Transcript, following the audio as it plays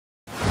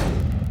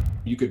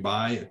You could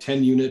buy a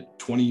 10 unit,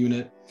 20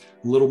 unit,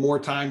 a little more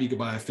time, you could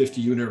buy a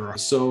 50 unit.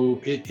 So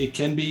it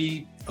can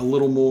be a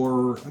little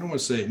more, I don't want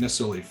to say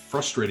necessarily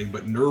frustrating,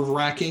 but nerve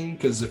wracking.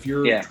 Because if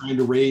you're trying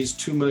to raise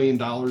 $2 million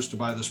to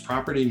buy this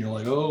property and you're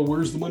like, oh,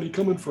 where's the money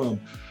coming from?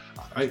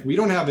 We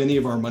don't have any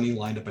of our money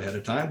lined up ahead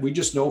of time. We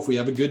just know if we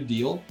have a good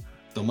deal,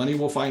 the money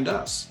will find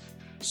us.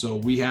 So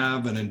we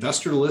have an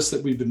investor list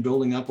that we've been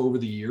building up over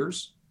the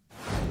years.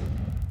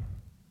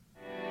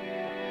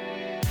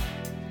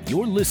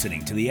 You're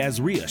listening to the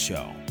Azria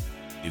Show.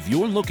 If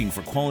you're looking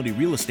for quality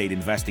real estate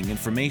investing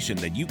information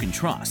that you can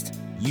trust,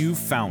 you've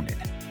found it.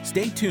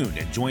 Stay tuned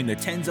and join the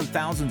tens of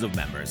thousands of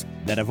members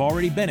that have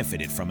already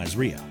benefited from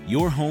Azria,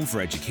 your home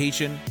for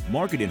education,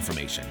 market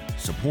information,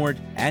 support,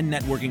 and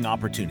networking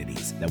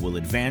opportunities that will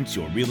advance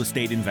your real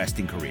estate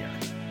investing career.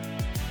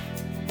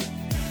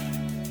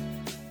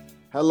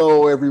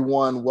 Hello,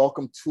 everyone.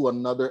 Welcome to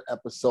another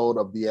episode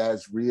of the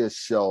Azria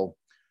Show.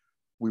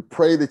 We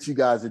pray that you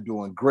guys are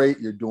doing great.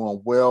 You're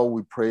doing well.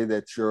 We pray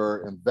that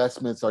your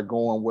investments are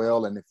going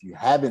well. And if you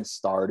haven't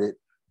started,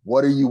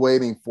 what are you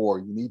waiting for?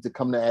 You need to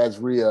come to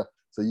Azria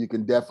so you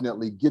can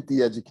definitely get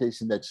the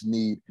education that you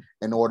need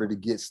in order to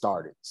get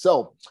started.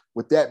 So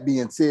with that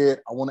being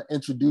said, I want to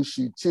introduce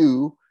you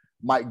to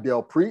Mike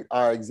Delpreet,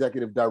 our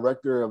Executive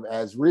Director of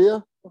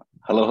Azria.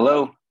 Hello,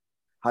 hello.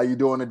 How you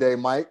doing today,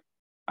 Mike?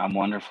 I'm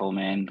wonderful,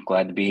 man.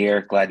 Glad to be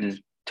here. Glad to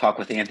talk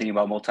with Anthony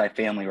about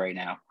multifamily right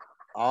now.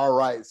 All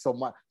right. So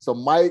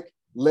Mike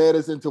led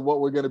us into what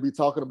we're going to be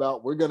talking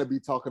about. We're going to be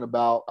talking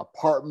about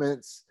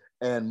apartments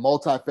and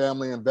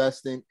multifamily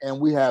investing. And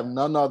we have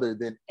none other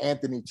than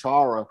Anthony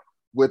Chara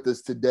with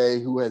us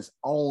today, who has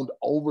owned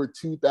over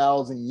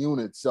 2,000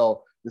 units.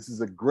 So this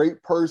is a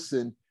great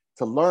person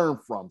to learn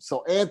from.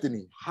 So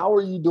Anthony, how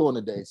are you doing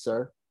today,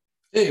 sir?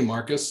 Hey,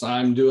 Marcus,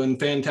 I'm doing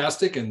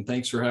fantastic. And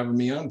thanks for having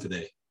me on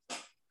today.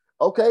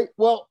 Okay.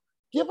 Well,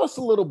 give us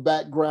a little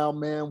background,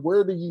 man.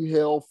 Where do you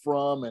hail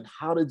from and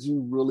how did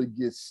you really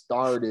get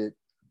started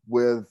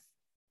with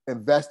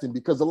investing?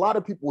 Because a lot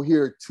of people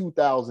hear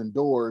 2,000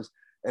 doors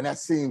and that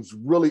seems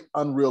really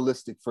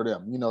unrealistic for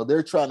them. You know,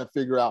 they're trying to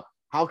figure out,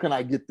 how can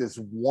I get this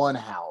one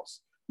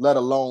house, let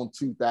alone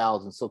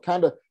 2,000? So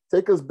kind of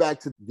take us back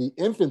to the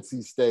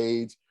infancy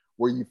stage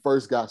where you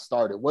first got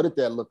started. What did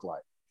that look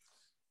like?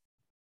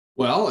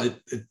 Well,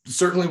 it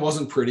certainly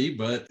wasn't pretty,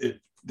 but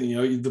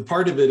the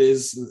part of it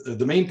is,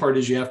 the main part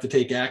is you have to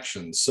take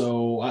action.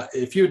 So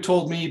if you had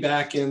told me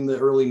back in the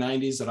early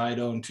 90s that I'd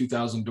own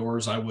 2,000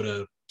 doors, I would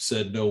have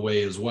said no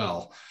way as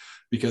well,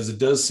 because it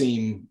does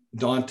seem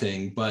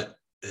daunting. But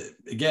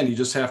again, you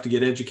just have to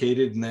get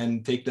educated and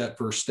then take that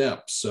first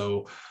step.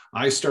 So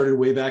I started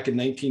way back in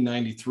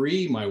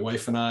 1993. My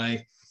wife and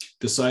I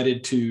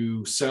decided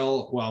to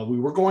sell. Well, we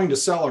were going to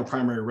sell our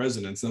primary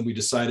residence. Then we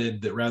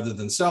decided that rather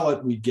than sell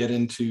it, we'd get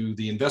into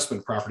the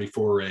investment property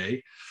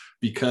foray,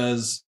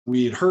 because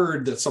we had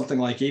heard that something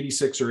like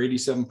 86 or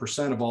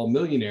 87% of all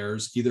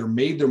millionaires either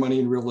made their money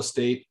in real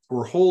estate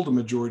or hold a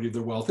majority of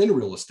their wealth in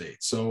real estate.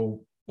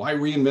 So why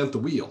reinvent the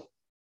wheel?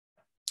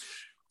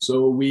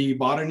 So we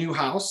bought a new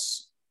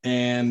house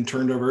and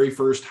turned our very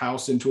first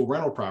house into a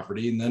rental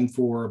property. And then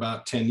for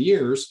about 10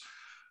 years,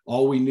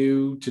 all we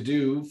knew to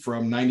do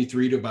from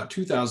 93 to about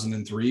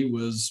 2003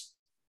 was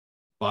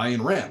buy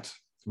and rent.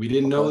 We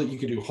didn't know that you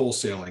could do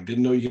wholesaling,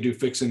 didn't know you could do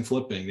fix and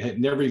flipping, had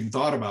never even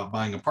thought about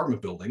buying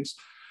apartment buildings.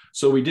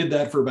 So we did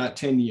that for about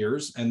 10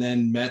 years and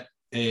then met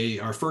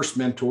our first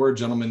mentor, a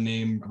gentleman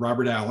named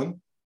Robert Allen.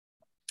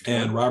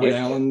 And Robert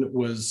Allen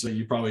was,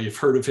 you probably have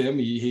heard of him.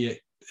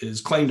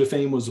 His claim to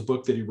fame was a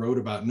book that he wrote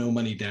about No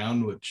Money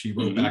Down, which he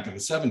wrote back in the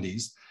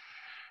 70s.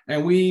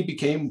 And we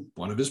became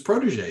one of his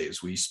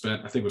proteges. We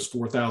spent, I think it was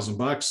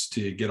 $4,000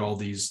 to get all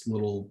these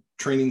little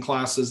training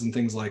classes and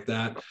things like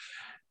that.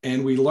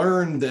 And we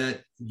learned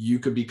that you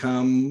could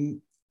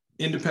become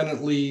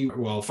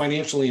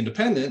financially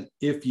independent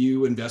if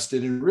you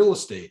invested in real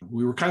estate.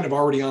 We were kind of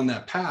already on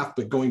that path,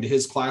 but going to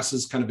his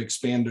classes kind of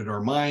expanded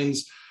our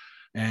minds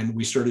and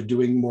we started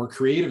doing more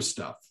creative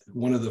stuff.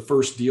 One of the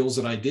first deals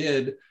that I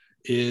did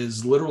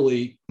is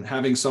literally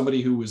having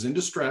somebody who was in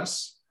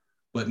distress,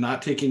 but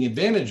not taking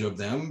advantage of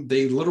them.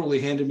 They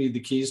literally handed me the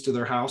keys to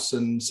their house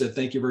and said,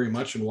 "Thank you very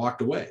much," and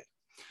walked away.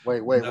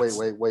 Wait.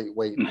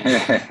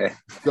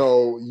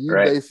 So you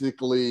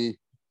basically,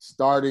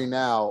 starting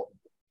out,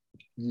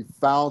 you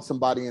found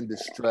somebody in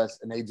distress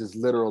and they just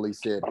literally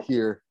said,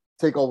 "Here,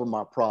 take over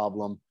my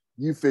problem.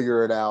 You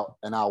figure it out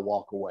and I'll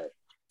walk away."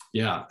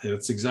 Yeah,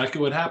 that's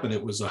exactly what happened.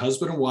 It was a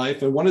husband and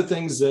wife. And one of the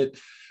things that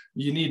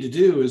you need to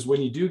do is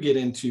when you do get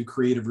into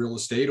creative real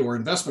estate or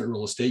investment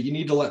real estate, you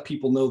need to let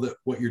people know that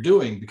what you're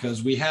doing,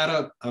 because we had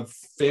a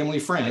family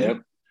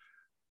friend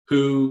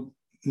who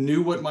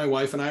knew what my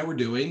wife and I were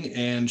doing,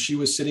 and she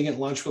was sitting at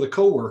lunch with a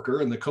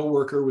coworker, and the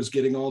coworker was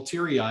getting all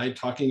teary-eyed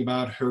talking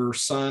about her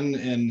son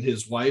and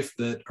his wife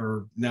that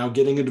are now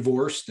getting a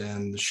divorce.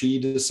 And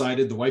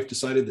the wife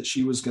decided that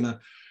she was going to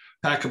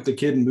pack up the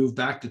kid and move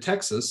back to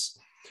Texas.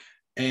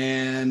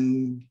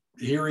 And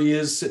here he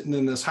is sitting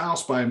in this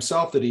house by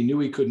himself that he knew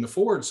he couldn't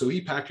afford. So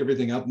he packed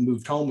everything up and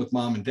moved home with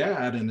mom and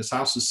dad, and his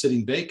house is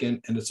sitting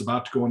vacant and it's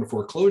about to go into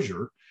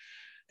foreclosure.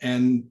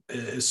 And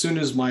as soon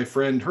as my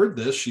friend heard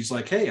this, she's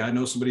like, hey, I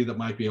know somebody that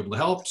might be able to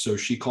help. So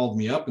she called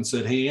me up and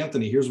said, hey,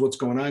 Anthony, here's what's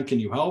going on. Can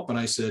you help? And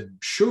I said,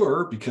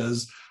 sure,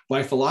 because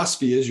my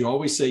philosophy is you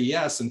always say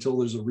yes until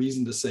there's a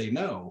reason to say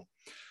no.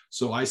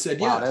 So I said,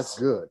 wow, yes. That's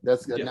good.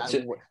 That's good.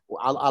 Yeah.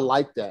 I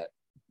like that.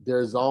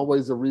 There's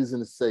always a reason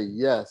to say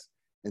yes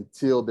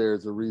until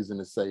there's a reason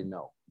to say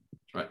no.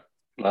 Right.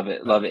 Love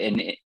it. Love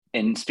it.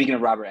 And speaking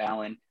of Robert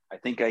Allen, I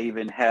think I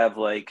even have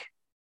like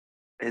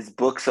his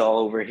books all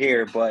over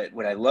here, but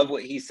what I love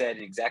what he said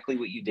and exactly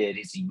what you did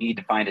is you need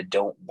to find a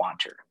don't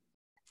wanter.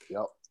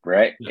 Yep.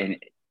 Right. Yeah.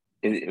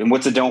 And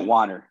what's a don't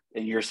wanter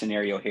in your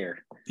scenario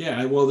here?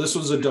 Yeah. Well, this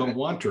was a don't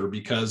wanter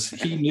because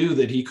he knew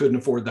that he couldn't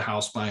afford the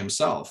house by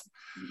himself.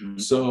 Mm-hmm.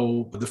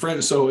 So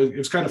it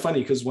was kind of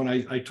funny because when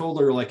I told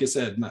her, like I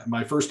said,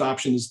 my first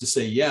option is to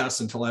say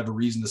yes until I have a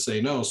reason to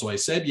say no. So I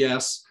said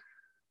yes,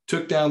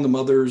 took down the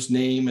mother's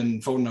name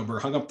and phone number,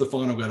 hung up the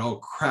phone and went, oh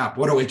crap,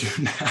 what do I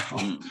do now?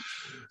 Mm-hmm.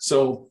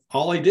 So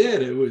all I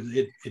did,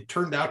 it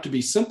turned out to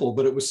be simple,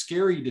 but it was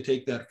scary to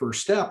take that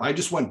first step. I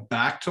just went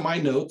back to my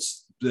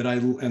notes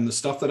and the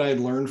stuff that I had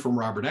learned from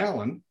Robert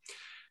Allen.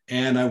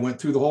 And I went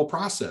through the whole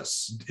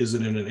process. Is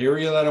it in an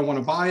area that I want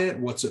to buy it?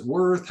 What's it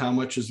worth? How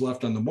much is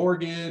left on the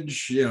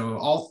mortgage?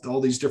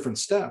 All these different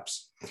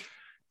steps.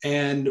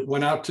 And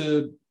went out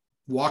to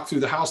walk through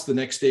the house the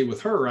next day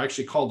with her. I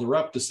actually called her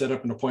up to set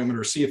up an appointment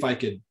or see if I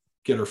could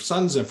get her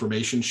son's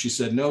information. She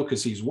said no,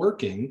 because he's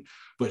working,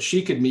 but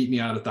she could meet me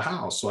out at the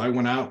house. So I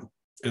went out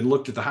and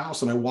looked at the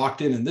house and I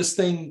walked in, and this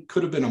thing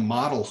could have been a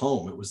model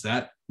home. It was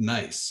that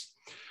nice.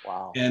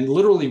 Wow. And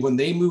literally when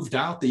they moved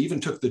out, they even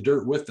took the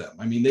dirt with them.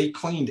 I mean, they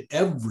cleaned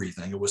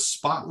everything. It was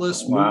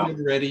spotless, wow.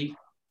 Moving ready.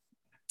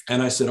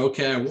 And I said,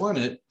 okay, I want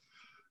it.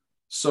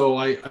 So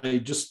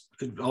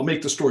I'll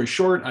make the story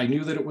short. I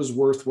knew that it was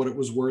worth what it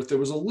was worth. There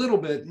was a little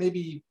bit,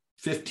 maybe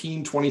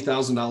 $15,000,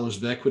 $20,000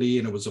 of equity.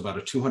 And it was about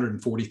a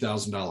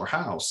 $240,000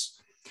 house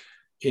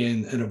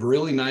in a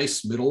really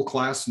nice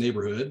middle-class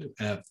neighborhood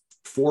at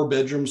 4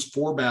 bedrooms,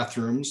 4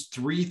 bathrooms,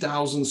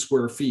 3,000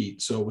 square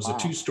feet. So it was a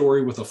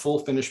 2-story with a full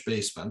finished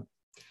basement.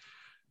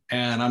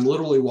 And I'm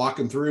literally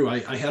walking through.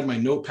 I had my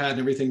notepad and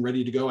everything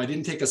ready to go. I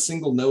didn't take a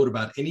single note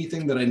about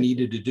anything that I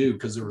needed to do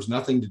because there was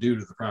nothing to do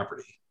to the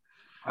property.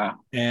 Wow.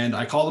 And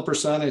I called the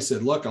person. I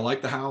said, look, I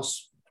like the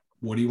house.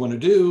 What do you want to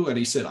do? And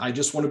he said, I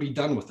just want to be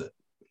done with it.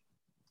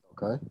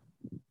 Okay.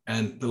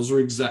 And those were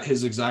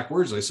his exact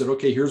words. I said,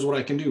 okay, here's what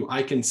I can do.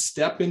 I can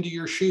step into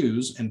your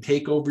shoes and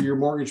take over your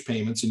mortgage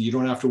payments, and you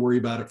don't have to worry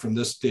about it from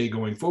this day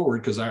going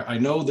forward, because I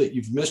know that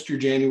you've missed your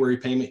January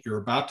payment. You're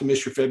about to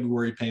miss your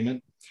February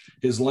payment.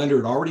 His lender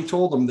had already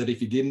told him that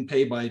if you didn't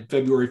pay by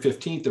February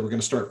 15th, they were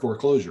going to start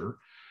foreclosure.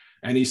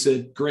 And he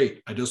said,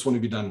 great, I just want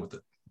to be done with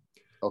it.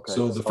 Okay.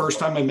 So the first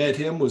time I met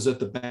him was at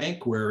the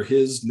bank where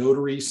his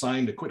notary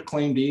signed a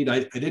quitclaim deed.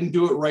 I didn't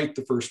do it right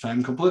the first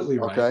time, completely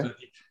right. Okay. But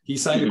he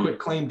signed a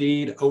quitclaim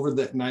deed over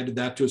that, and I did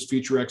that to his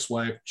future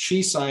ex-wife.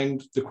 She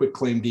signed the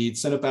quitclaim deed,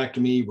 sent it back to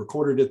me,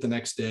 recorded it the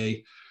next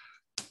day,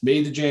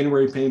 made the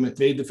January payment,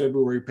 made the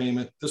February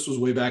payment. This was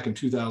way back in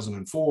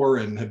 2004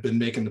 and have been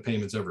making the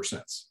payments ever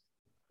since.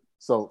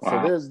 So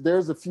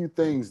there's a few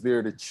things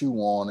there to chew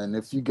on. And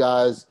if you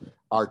guys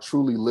are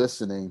truly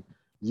listening,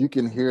 you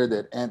can hear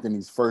that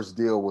Anthony's first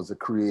deal was a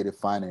creative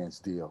finance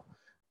deal.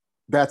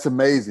 That's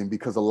amazing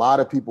because a lot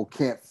of people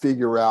can't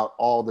figure out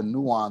all the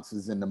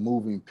nuances and the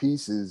moving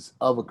pieces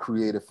of a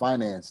creative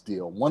finance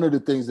deal. One of the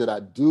things that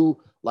I do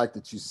like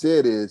that you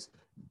said is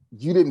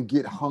you didn't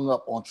get hung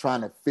up on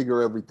trying to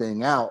figure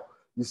everything out.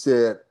 You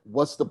said,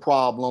 what's the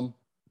problem?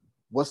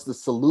 What's the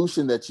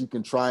solution that you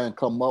can try and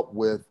come up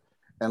with?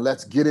 And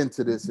let's get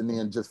into this and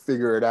then just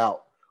figure it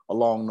out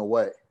along the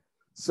way.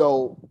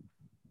 So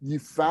you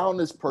found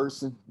this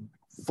person.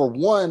 For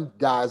one,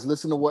 guys,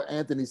 listen to what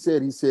Anthony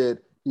said. He said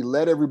he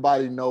let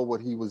everybody know what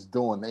he was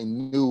doing. They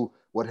knew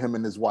what him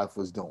and his wife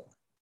was doing.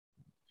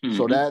 Mm-hmm.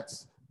 So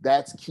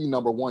that's key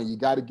number one. You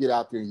got to get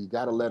out there and you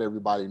got to let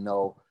everybody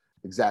know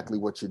exactly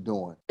what you're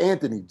doing.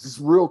 Anthony, just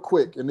real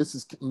quick, and this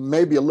is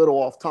maybe a little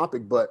off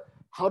topic, but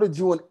how did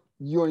you and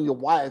your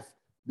wife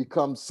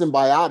become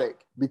symbiotic?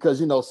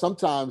 Because,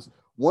 sometimes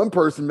one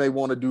person may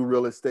want to do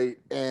real estate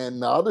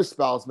and the other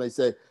spouse may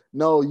say,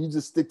 no, you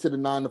just stick to the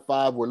 9 to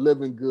 5. We're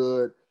living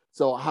good.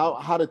 So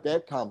how did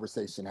that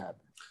conversation happen?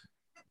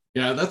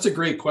 Yeah, that's a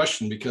great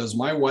question because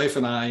my wife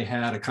and I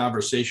had a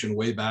conversation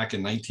way back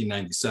in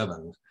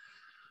 1997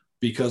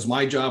 because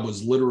my job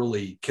was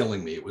literally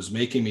killing me. It was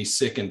making me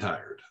sick and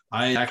tired.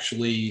 I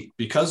actually,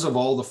 because of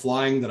all the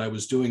flying that I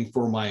was doing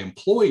for my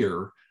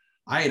employer,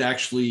 I had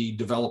actually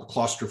developed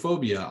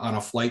claustrophobia on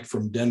a flight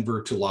from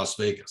Denver to Las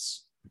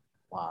Vegas.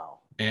 Wow.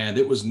 And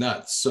it was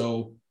nuts.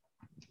 So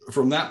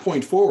from that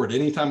point forward,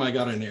 anytime I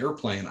got on an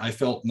airplane, I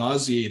felt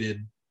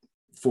nauseated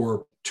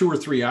for 2 or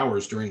 3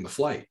 hours during the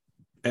flight.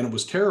 And it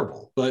was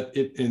terrible. But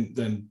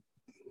then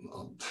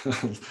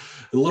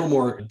a little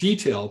more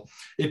detail,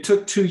 it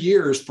took 2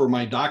 years for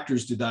my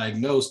doctors to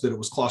diagnose that it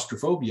was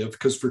claustrophobia,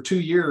 because for 2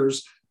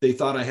 years, they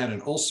thought I had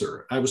an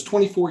ulcer. I was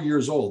 24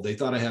 years old. They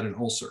thought I had an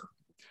ulcer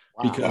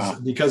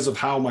because of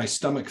how my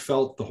stomach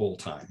felt the whole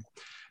time.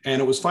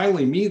 And it was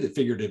finally me that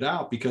figured it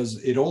out,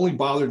 because it only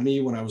bothered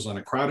me when I was on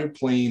a crowded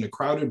plane, a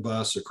crowded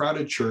bus, a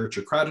crowded church,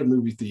 a crowded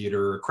movie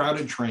theater, a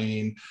crowded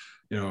train,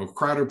 a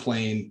crowded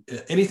plane,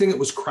 anything that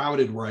was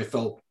crowded where I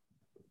felt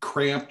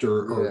cramped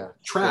or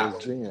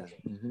trapped.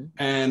 Mm-hmm.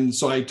 And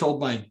so I told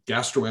my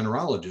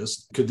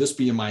gastroenterologist, could this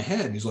be in my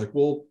head? And he's like,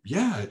 well,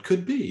 yeah, it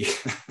could be.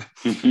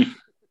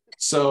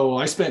 So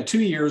I spent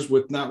 2 years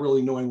with not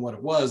really knowing what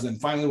it was.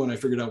 And finally, when I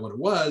figured out what it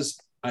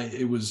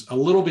was a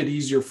little bit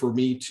easier for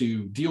me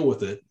to deal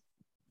with it.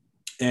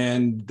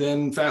 And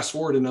then fast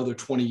forward another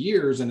 20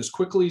 years, and as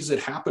quickly as it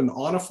happened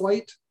on a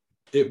flight,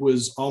 it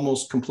was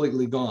almost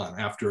completely gone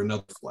after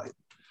another flight.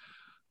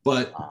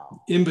 But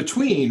in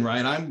between,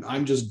 right,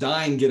 I'm just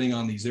dying getting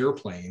on these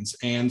airplanes.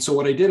 And so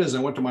what I did is I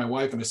went to my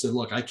wife and I said,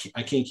 look, I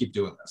can't keep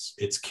doing this.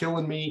 It's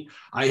killing me.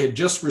 I had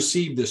just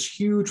received this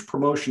huge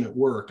promotion at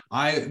work.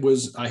 I had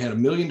 $1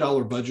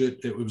 million budget.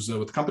 It was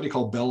with a company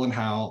called Bell and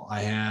Howell. I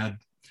had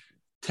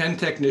 10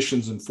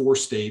 technicians in 4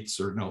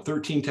 states,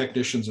 13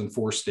 technicians in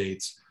 4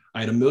 states. I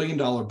had $1 million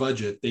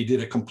budget. They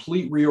did a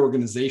complete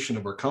reorganization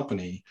of our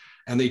company.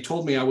 And they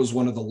told me I was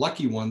one of the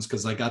lucky ones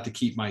because I got to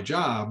keep my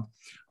job.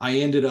 I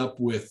ended up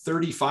with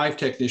 35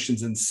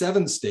 technicians in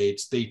 7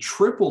 states. They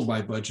tripled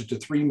my budget to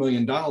 $3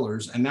 million.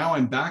 And now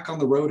I'm back on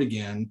the road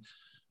again,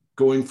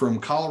 going from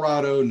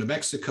Colorado, New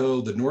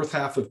Mexico, the north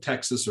half of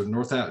Texas, or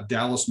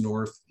Dallas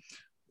North,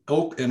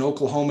 and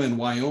Oklahoma and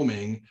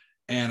Wyoming.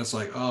 And it's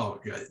like, oh,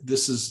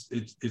 this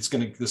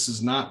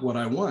is not what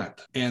I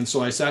want. And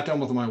so I sat down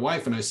with my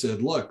wife and I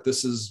said, look,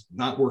 this is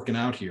not working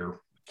out here.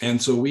 And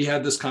so we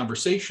had this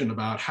conversation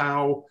about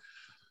how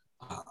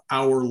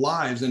our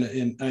lives,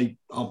 and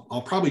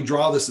I'll probably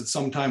draw this at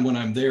some time when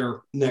I'm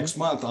there next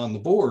month on the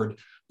board.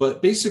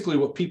 But basically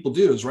what people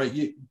do is,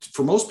 right,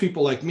 for most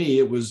people like me,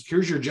 it was,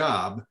 here's your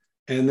job.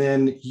 And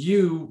then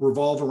you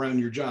revolve around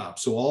your job.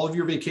 So all of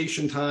your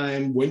vacation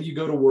time, when you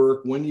go to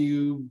work, when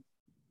you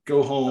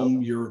go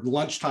home, your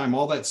lunchtime,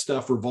 all that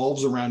stuff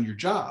revolves around your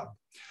job.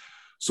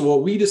 So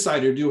what we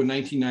decided to do in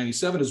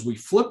 1997 is we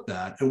flipped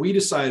that, and we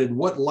decided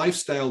what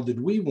lifestyle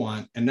did we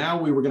want. And now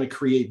we were going to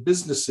create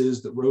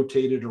businesses that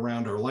rotated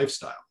around our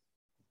lifestyle.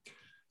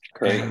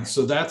 Great. And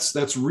so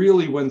that's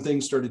really when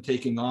things started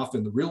taking off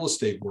in the real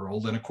estate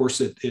world. And of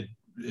course, it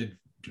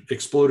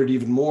exploded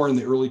even more in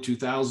the early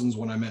 2000s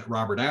when I met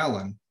Robert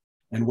Allen,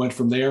 and went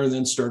from there, and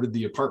then started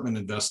the apartment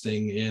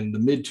investing in the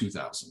mid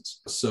 2000s.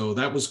 So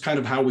that was kind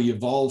of how we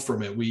evolved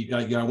from it.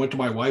 I went to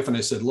my wife and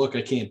I said, look,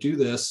 I can't do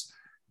this.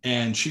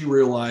 And she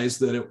realized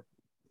that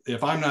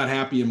if I'm not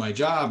happy in my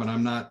job and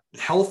I'm not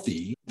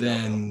healthy,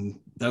 then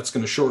that's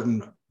going to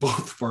shorten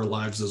both of our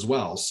lives as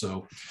well.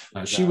 So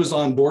she was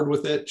on board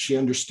with it. She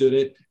understood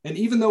it. And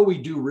even though we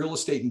do real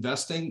estate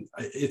investing,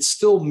 it's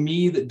still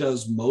me that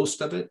does most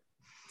of it,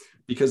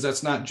 because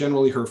that's not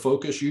generally her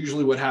focus.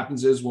 Usually what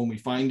happens is when we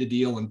find a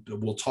deal, and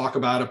we'll talk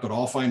about it, but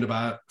I'll find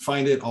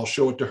it, I'll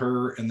show it to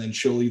her, and then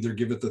she'll either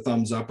give it the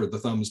thumbs up or the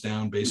thumbs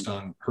down based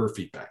on her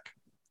feedback.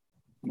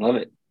 Love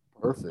it.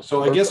 Perfect.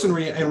 So I guess in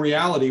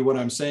reality, what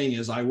I'm saying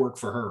is I work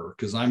for her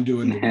because I'm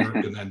doing the work,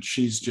 and then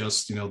she's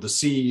just, the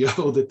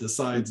CEO that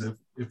decides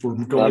if we're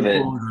going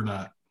forward or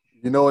not.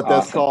 You know what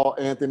that's called,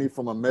 Anthony,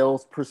 from a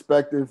male's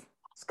perspective?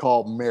 It's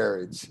called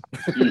marriage.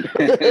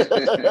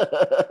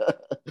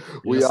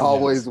 We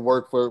always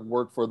work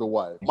for the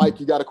wife. Mike,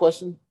 you got a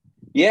question?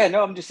 Yeah,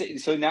 no, I'm just saying.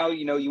 So now,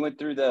 you went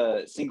through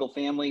the single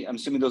family. I'm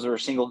assuming those are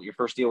your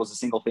first deal was a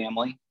single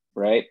family,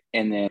 right?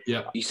 And then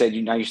you said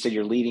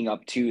you're leading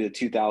up to the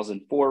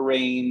 2004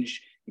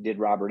 range. You did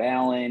Robert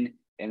Allen,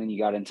 and then you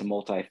got into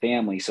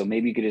multifamily. So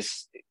maybe you could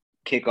just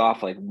kick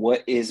off, like,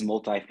 what is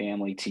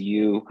multifamily to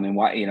you? I mean,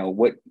 why,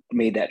 what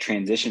made that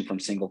transition from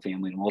single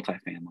family to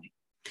multifamily?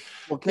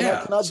 Well, can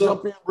I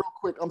jump in real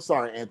quick? I'm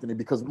sorry, Anthony,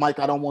 because Mike,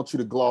 I don't want you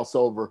to gloss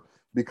over,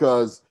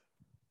 because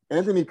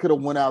Anthony could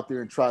have went out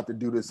there and tried to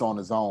do this on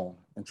his own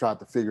and tried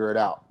to figure it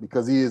out,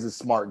 because he is a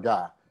smart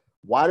guy.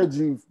 Why did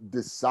you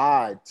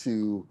decide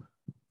to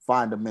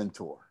find a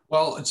mentor?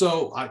 Well,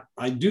 so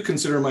I do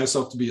consider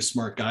myself to be a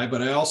smart guy,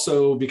 but I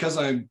also, because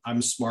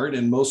I'm smart,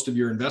 and most of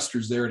your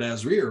investors there at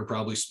ASREA are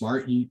probably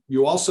smart,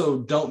 you also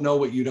don't know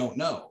what you don't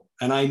know.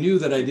 And I knew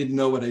that I didn't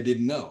know what I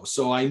didn't know.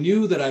 So I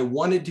knew that I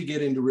wanted to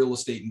get into real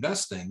estate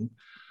investing,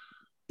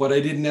 but I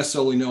didn't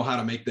necessarily know how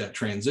to make that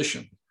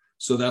transition.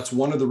 So that's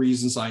one of the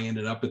reasons I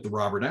ended up at the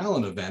Robert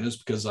Allen event, is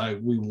because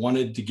we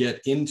wanted to get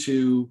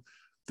into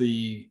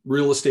the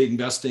real estate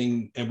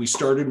investing. And we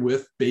started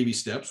with baby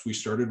steps. We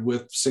started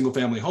with single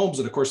family homes.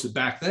 And of course,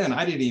 back then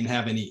I didn't even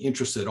have any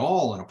interest at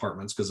all in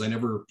apartments, because it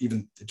never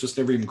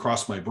even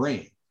crossed my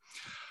brain.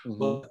 Mm-hmm.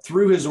 But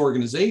through his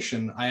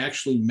organization, I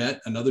actually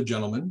met another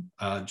gentleman,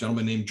 a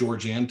gentleman named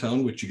George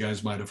Antone, which you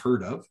guys might have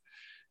heard of.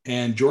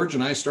 And George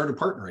and I started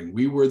partnering.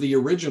 We were the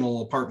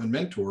original apartment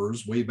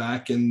mentors way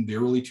back in the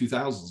early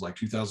 2000s, like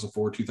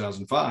 2004,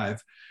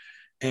 2005.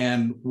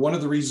 And one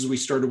of the reasons we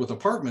started with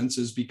apartments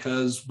is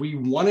because we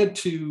wanted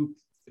to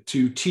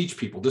teach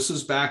people. This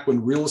is back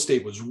when real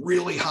estate was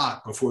really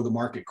hot before the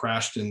market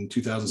crashed in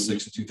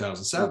 2006 and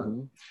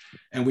 2007.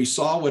 And we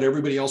saw what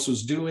everybody else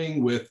was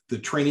doing with the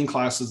training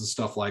classes and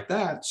stuff like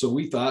that. So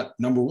we thought,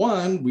 number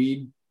one,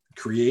 we'd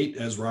create,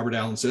 as Robert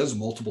Allen says,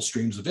 multiple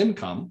streams of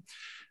income,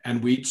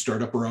 and we'd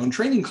start up our own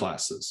training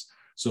classes.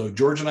 So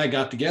George and I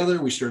got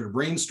together, we started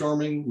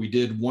brainstorming. We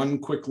did one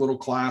quick little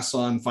class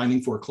on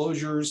finding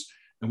foreclosures.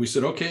 And we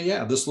said, okay,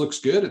 yeah, this looks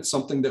good. It's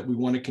something that we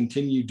want to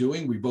continue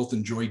doing. We both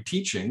enjoyed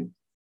teaching,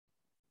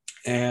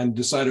 and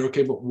decided,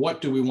 okay, but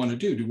what do we want to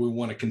do? Do we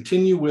want to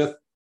continue with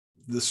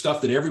the stuff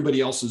that everybody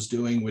else is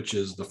doing, which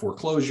is the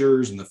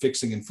foreclosures and the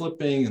fixing and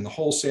flipping and the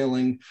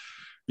wholesaling?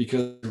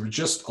 Because there was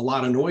just a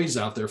lot of noise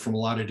out there from a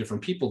lot of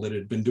different people that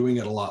had been doing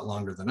it a lot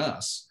longer than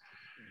us.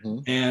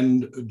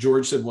 And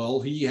George said, well,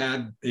 he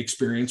had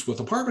experience with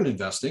apartment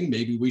investing.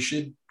 Maybe we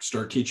should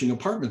start teaching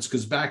apartments,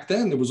 because back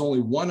then there was only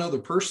one other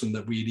person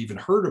that we had even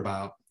heard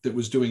about that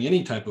was doing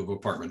any type of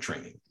apartment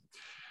training.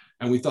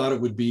 And we thought it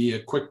would be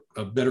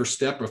a better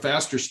step, a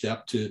faster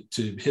step to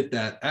hit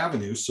that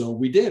avenue. So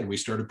we did. We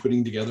started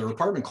putting together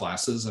apartment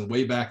classes. And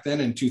way back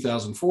then in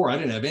 2004, I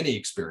didn't have any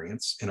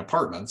experience in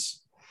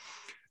apartments.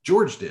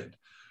 George did.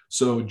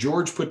 So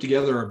George put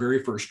together our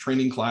very first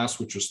training class,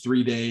 which was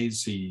 3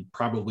 days. He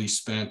probably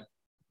spent,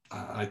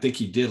 I think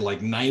he did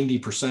like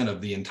 90% of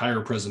the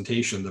entire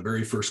presentation, the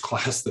very first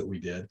class that we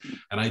did.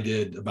 And I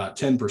did about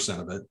 10%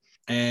 of it,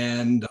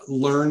 and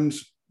learned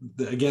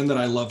again that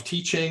I love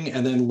teaching,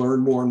 and then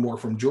learned more and more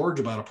from George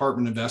about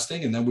apartment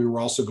investing. And then we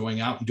were also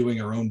going out and doing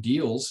our own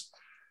deals.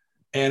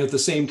 And at the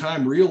same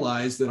time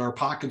realized that our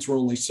pockets were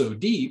only so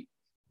deep.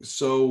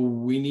 So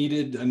we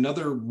needed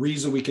another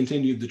reason we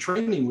continued the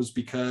training was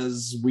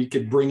because we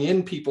could bring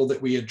in people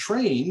that we had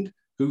trained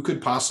who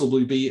could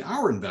possibly be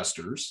our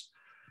investors.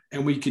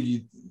 And we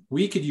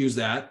could use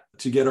that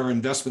to get our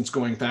investments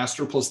going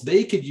faster. Plus,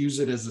 they could use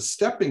it as a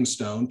stepping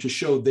stone to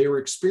show their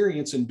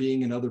experience in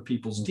being in other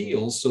people's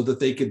deals, so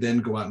that they could then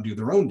go out and do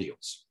their own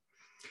deals.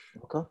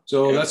 Okay.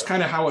 So that's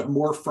kind of how it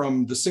morphed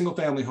from the single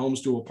family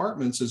homes to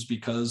apartments, is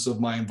because of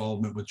my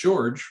involvement with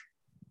George.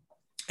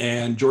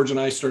 And George and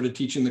I started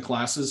teaching the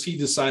classes. He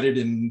decided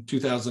in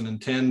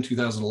 2010,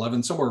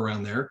 2011, somewhere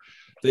around there,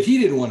 that he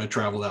didn't want to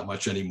travel that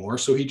much anymore.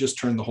 So he just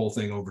turned the whole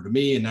thing over to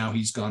me. And now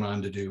he's gone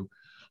on to do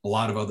a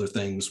lot of other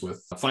things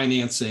with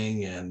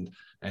financing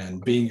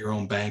and being your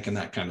own bank and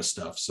that kind of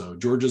stuff. So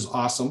George is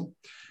awesome.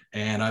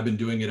 And I've been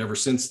doing it ever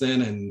since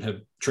then, and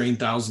have trained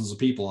thousands of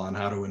people on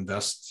how to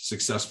invest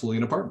successfully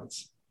in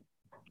apartments.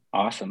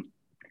 Awesome.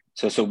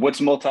 So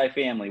what's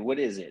multifamily? What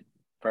is it?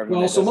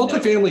 Well, so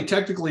multifamily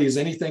technically is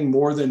anything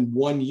more than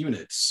one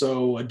unit.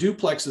 So a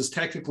duplex is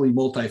technically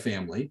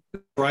multifamily. A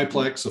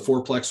triplex, a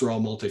fourplex are all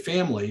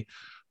multifamily.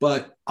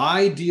 But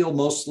I deal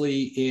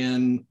mostly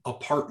in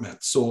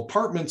apartments. So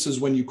apartments is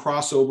when you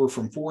cross over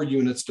from 4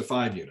 units to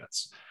 5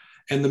 units.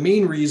 And the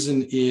main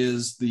reason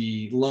is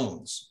the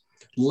loans.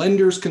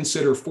 Lenders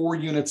consider 4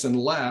 units and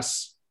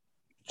less,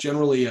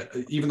 generally,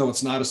 even though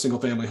it's not a single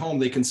family home,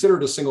 they consider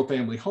it a single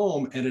family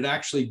home, and it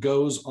actually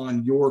goes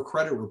on your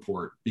credit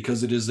report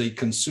because it is a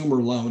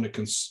consumer loan, a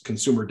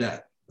consumer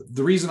debt.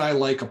 The reason I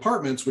like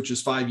apartments, which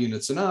is 5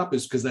 units and up,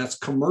 is because that's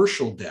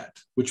commercial debt,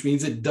 which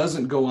means it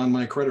doesn't go on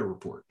my credit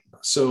report.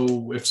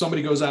 So if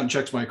somebody goes out and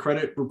checks my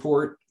credit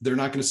report, they're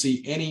not going to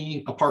see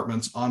any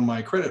apartments on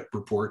my credit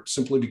report,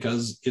 simply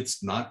because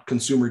it's not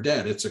consumer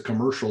debt. It's a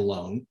commercial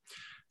loan.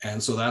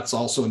 And so that's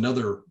also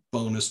another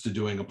bonus to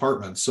doing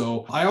apartments.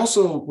 So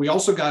we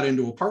also got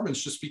into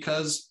apartments just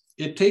because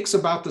it takes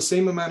about the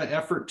same amount of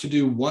effort to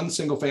do one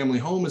single family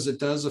home as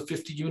it does a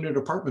 50-unit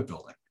apartment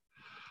building.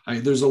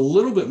 There's a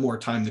little bit more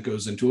time that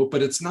goes into it,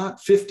 but it's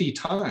not 50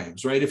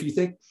 times, right? If you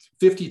think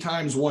 50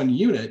 times 1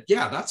 unit,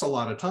 yeah, that's a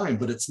lot of time,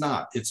 but it's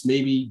not. It's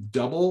maybe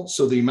double.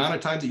 So the amount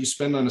of time that you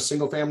spend on a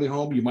single family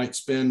home, you might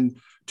spend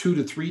 2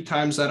 to 3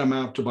 times that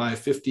amount to buy a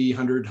 50,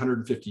 100,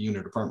 150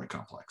 unit apartment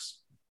complex.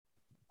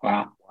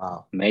 Wow.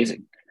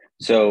 Amazing.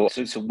 So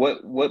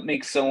what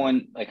makes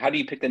someone, like, how do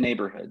you pick the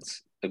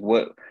neighborhoods?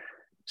 Like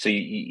so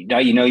now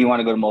you want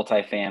to go to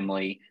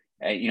multifamily.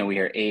 We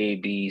hear A,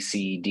 B,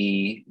 C,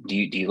 D. Do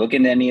you look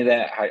into any of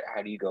that?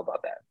 How do you go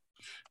about that?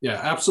 Yeah,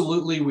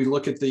 absolutely. We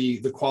look at the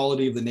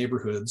quality of the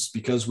neighborhoods,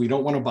 because we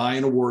don't want to buy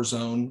in a war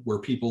zone where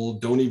people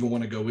don't even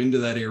want to go into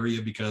that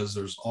area, because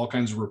there's all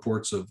kinds of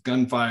reports of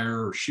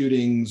gunfire or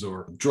shootings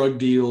or drug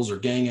deals or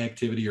gang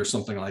activity or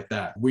something like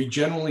that. We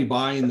generally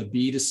buy in the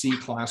B to C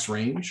class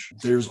range.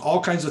 There's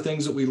all kinds of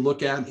things that we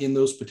look at in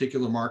those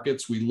particular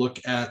markets. We look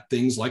at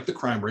things like the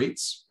crime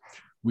rates.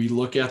 We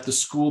look at the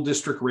school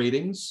district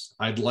ratings.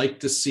 I'd like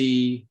to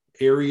see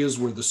areas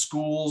where the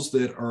schools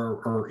that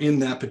are in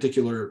that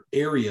particular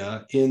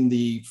area in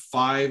the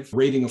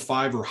rating of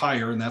 5 or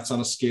higher, and that's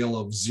on a scale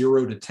of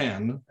 0 to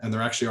 10, and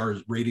there actually are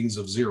ratings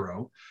of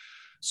 0.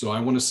 So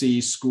I want to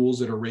see schools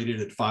that are rated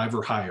at 5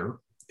 or higher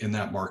in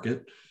that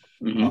market.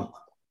 Mm-hmm.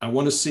 I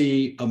want to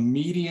see a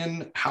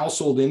median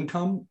household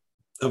income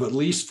of at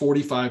least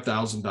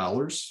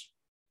 $45,000,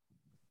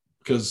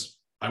 because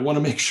I want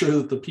to make sure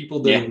that the people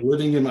that are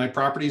living in my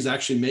properties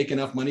actually make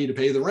enough money to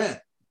pay the rent.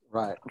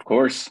 Right. Of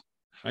course.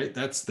 Right.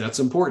 That's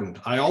important.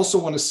 I also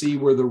want to see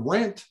where the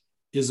rent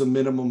is a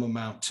minimum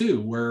amount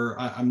too, where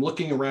I'm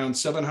looking around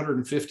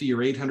 $750 or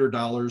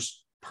 $800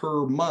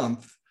 per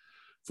month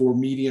for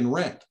median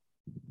rent.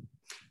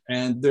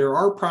 And there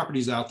are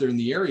properties out there in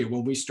the area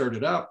when we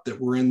started up that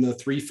were in the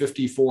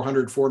 $350,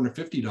 $400,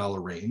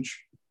 $450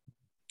 range.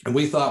 And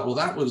we thought, well,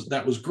 that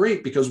was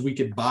great because we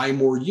could buy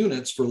more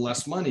units for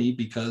less money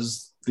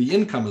because the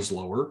income is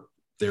lower.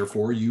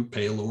 Therefore, you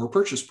pay a lower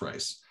purchase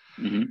price.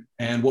 Mm-hmm.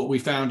 And what we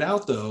found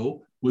out,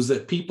 though, was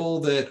that people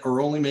that are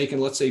only making,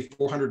 let's say,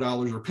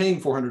 $400 or paying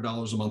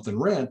 $400 a month in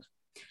rent,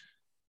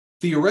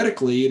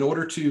 theoretically, in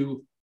order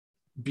to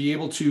be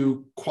able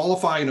to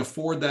qualify and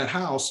afford that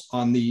house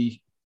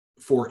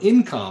for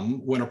income,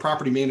 when a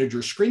property manager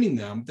is screening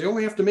them, they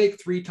only have to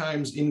make 3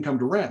 times income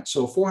to rent.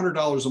 So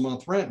 $400 a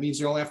month rent means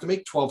they only have to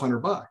make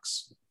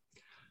 $1,200.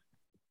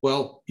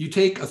 Well, you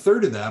take a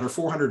third of that or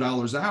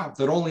 $400 out,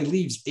 that only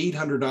leaves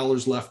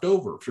 $800 left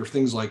over for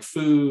things like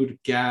food,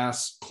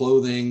 gas,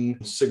 clothing,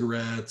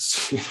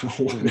 cigarettes,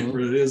 whatever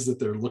it is that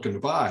they're looking to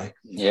buy.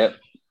 Yep.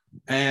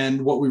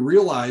 And what we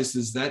realized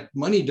is that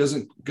money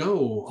doesn't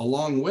go a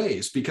long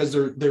ways because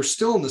they're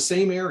still in the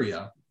same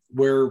area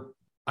where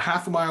a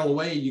half a mile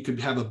away, you could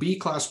have a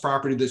B-class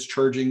property that's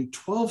charging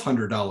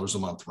 $1,200 a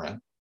month rent.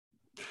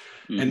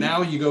 And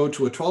now you go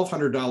to a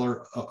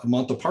 $1,200 a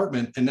month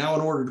apartment. And now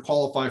in order to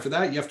qualify for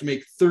that, you have to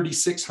make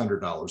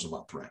 $3,600 a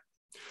month rent.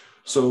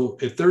 So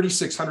at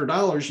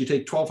 $3,600, you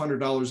take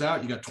 $1,200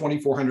 out, you got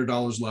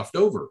 $2,400 left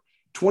over.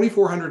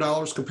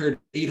 $2,400 compared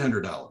to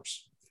 $800.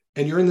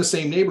 And you're in the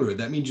same neighborhood.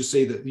 That means you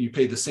say that you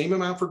pay the same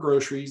amount for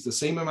groceries, the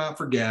same amount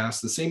for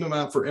gas, the same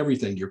amount for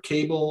everything, your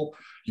cable,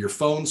 your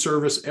phone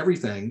service,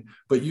 everything.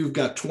 But you've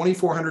got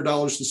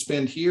 $2,400 to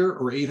spend here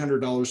or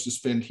 $800 to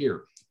spend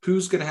here.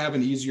 Who's going to have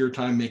an easier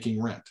time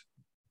making rent?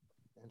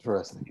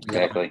 Interesting.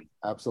 Exactly.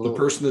 Yeah, absolutely. The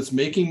person that's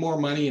making more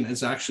money and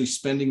is actually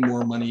spending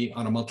more money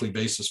on a monthly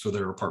basis for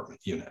their apartment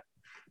unit.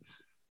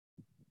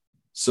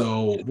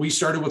 So we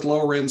started with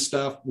lower end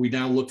stuff. We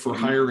now look for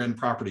higher end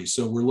properties.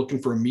 So we're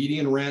looking for a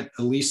median rent,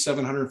 at least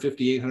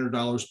 $750,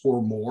 $800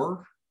 or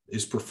more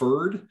is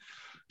preferred,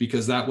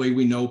 because that way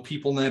we know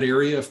people in that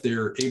area, if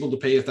they're able to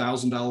pay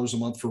 $1,000 a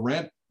month for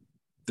rent,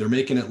 they're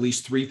making at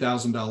least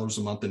 $3,000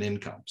 a month in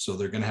income. So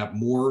they're going to have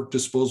more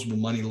disposable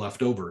money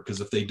left over, because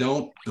if they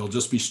don't, they'll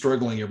just be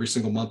struggling every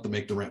single month to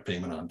make the rent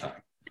payment on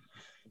time.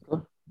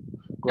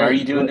 Great. Are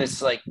you doing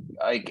this like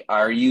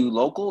are you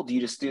local? Do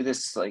you just do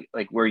this like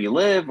where you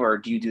live, or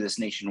do you do this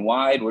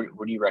nationwide? Where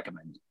do you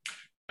recommend?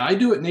 I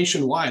do it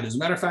nationwide. As a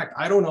matter of fact,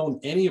 I don't own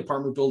any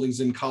apartment buildings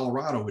in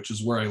Colorado, which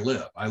is where I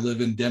live. I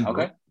live in Denver.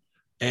 Okay.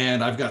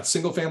 And I've got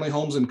single family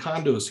homes and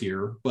condos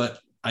here, but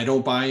I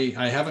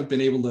haven't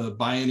been able to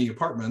buy any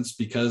apartments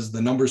because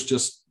the numbers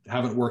just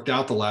haven't worked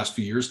out the last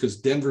few years, because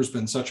Denver's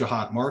been such a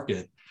hot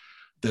market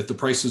that the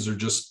prices are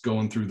just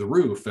going through the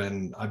roof.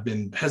 And I've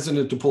been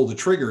hesitant to pull the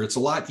trigger. It's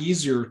a lot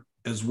easier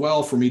as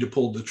well for me to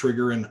pull the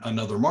trigger in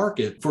another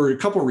market for a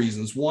couple of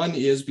reasons. One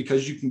is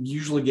because you can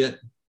usually get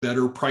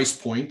better price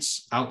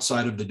points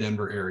outside of the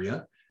Denver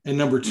area. And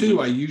number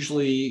two, I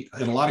usually,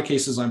 in a lot of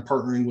cases, I'm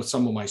partnering with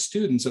some of my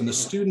students, and the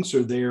students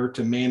are there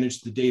to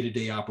manage the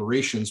day-to-day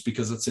operations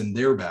because it's in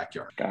their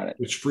backyard. Got it.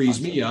 Which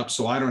frees me up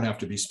so I don't have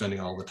to be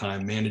spending all the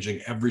time managing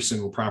every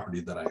single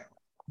property that I own.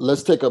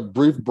 Let's take a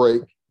brief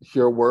break,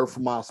 hear a word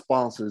from our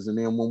sponsors, and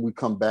then when we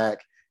come back,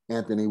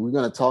 Anthony, we're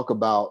going to talk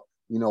about,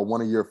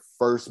 one of your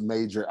first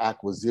major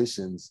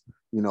acquisitions.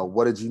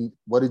 What did you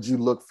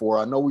look for?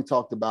 I know we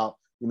talked about,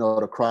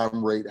 the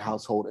crime rate,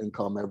 household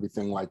income,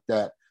 everything like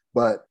that,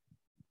 but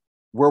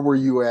where were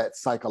you at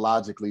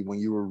psychologically when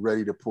you were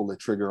ready to pull the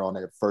trigger on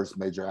that first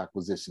major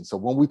acquisition? So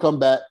when we come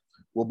back,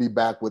 we'll be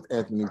back with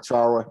Anthony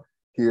Chara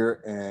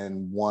here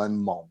in one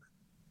moment.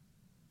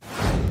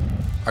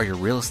 Are your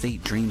real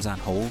estate dreams on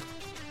hold?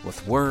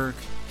 With work,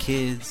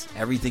 kids,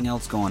 everything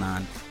else going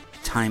on,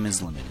 time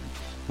is limited.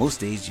 Most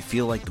days you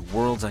feel like the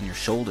world's on your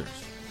shoulders.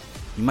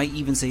 You might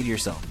even say to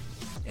yourself,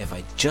 if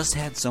I just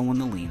had someone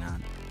to lean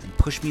on and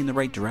push me in the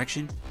right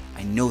direction,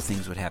 I know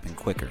things would happen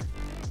quicker.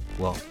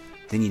 Well,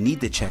 then you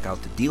need to check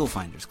out the Deal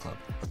Finders Club,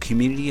 a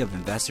community of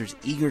investors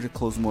eager to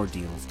close more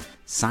deals,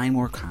 sign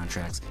more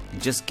contracts,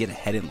 and just get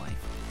ahead in life.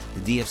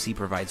 The DFC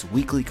provides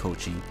weekly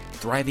coaching,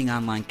 thriving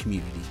online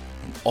community,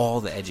 and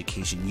all the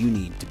education you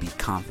need to be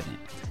confident.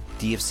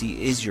 DFC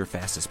is your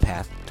fastest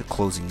path to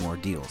closing more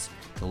deals.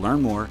 To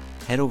learn more,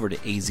 head over to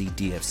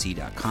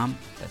azdfc.com.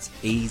 That's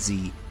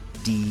azdfc.com.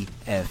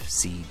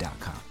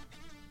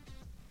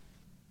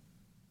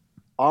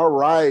 All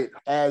right,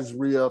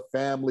 AZREIA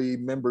family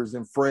members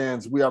and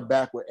friends, we are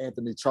back with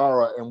Anthony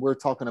Chara, and we're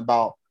talking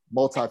about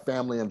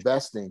multifamily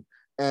investing.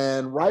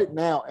 And right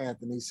now,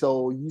 Anthony,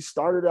 so you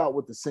started out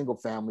with the single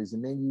families,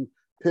 and then you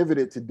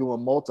pivoted to doing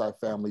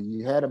multifamily.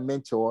 You had a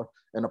mentor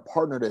and a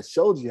partner that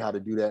showed you how to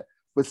do that,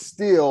 but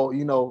still,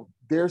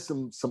 there's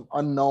some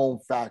unknown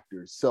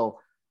factors. So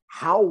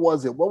how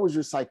was it? What was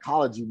your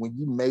psychology when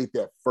you made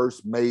that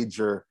first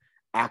major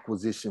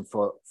acquisition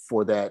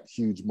for that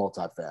huge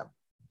multifamily?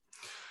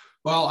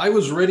 Well, I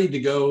was ready to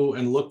go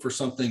and look for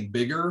something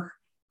bigger.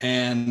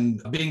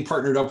 And being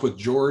partnered up with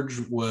George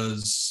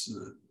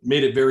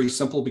made it very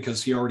simple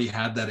because he already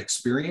had that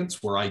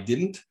experience where I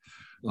didn't.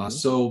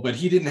 But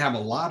he didn't have a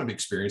lot of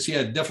experience. He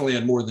definitely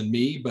had more than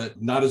me,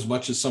 but not as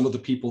much as some of the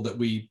people that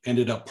we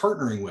ended up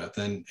partnering with.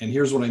 And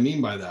here's what I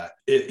mean by that.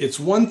 It's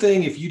one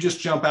thing if you just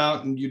jump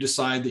out and you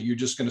decide that you're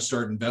just going to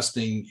start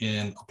investing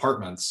in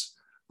apartments.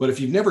 But if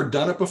you've never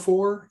done it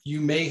before,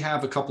 you may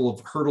have a couple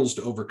of hurdles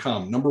to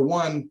overcome. Number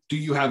one, do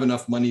you have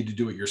enough money to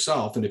do it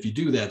yourself? And if you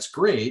do, that's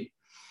great.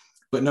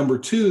 But number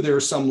two, there are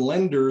some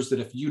lenders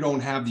that if you don't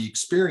have the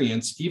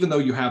experience, even though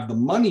you have the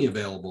money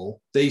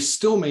available, they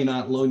still may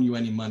not loan you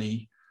any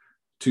money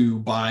to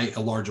buy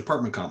a large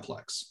apartment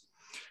complex.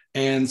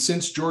 And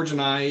since George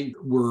and I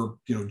were,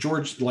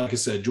 George, like I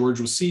said,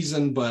 George was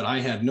seasoned, but I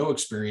had no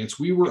experience.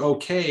 We were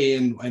okay.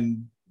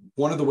 And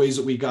one of the ways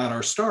that we got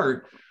our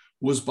start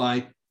was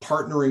by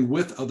partnering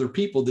with other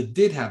people that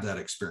did have that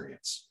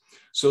experience.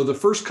 So the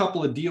first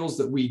couple of deals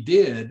that we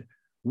did,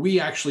 we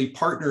actually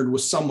partnered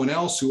with someone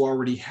else who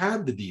already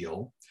had the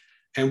deal.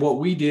 And what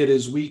we did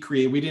is we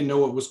didn't know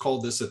what was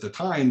called this at the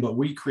time, but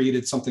we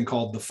created something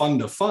called the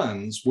fund of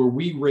funds, where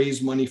we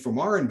raise money from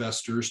our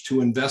investors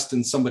to invest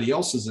in somebody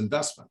else's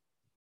investment.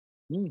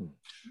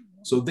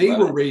 So they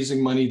were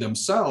raising money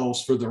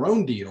themselves for their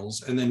own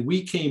deals. And then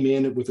we came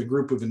in with a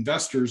group of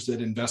investors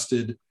that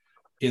invested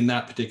in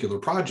that particular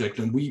project.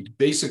 And we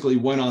basically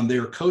went on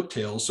their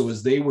coattails. So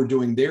as they were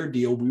doing their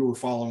deal, we were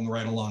following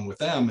right along with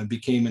them and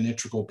became an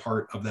integral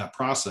part of that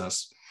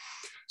process.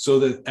 So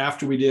that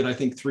after we did, I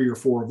think 3 or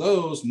 4 of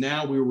those,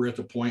 now we were at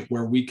the point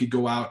where we could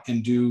go out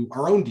and do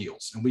our own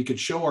deals. And we could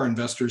show our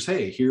investors,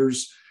 hey,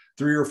 here's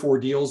 3 or 4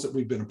 deals that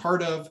we've been a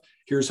part of.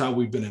 Here's how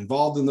we've been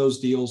involved in those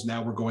deals.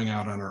 Now we're going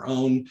out on our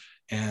own.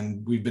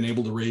 And we've been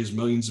able to raise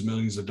millions and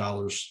millions of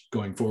dollars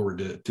going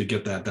forward to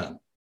get that done.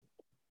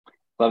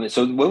 Love it.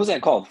 So what was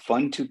that called?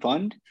 Fund to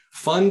fund?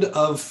 Fund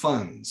of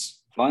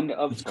funds.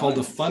 It's called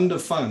the fund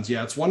of funds.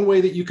 Yeah, it's one way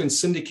that you can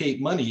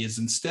syndicate money is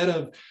instead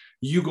of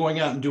you going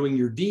out and doing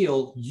your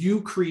deal,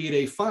 you create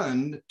a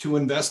fund to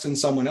invest in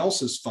someone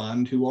else's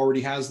fund who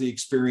already has the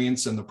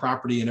experience and the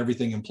property and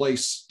everything in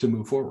place to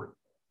move forward.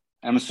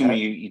 I'm assuming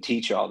you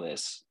teach all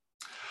this.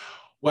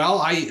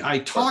 Well, I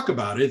talk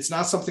about it. It's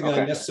not something that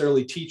I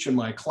necessarily teach in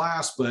my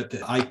class, but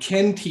I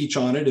can teach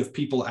on it if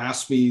people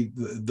ask me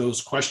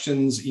those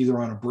questions either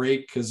on a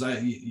break, because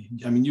I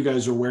mean, you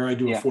guys are aware I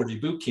do a 4-day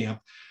boot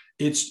camp.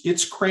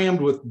 It's crammed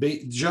with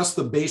just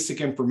the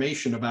basic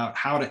information about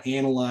how to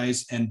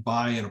analyze and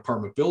buy an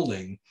apartment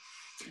building.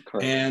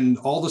 Correct. And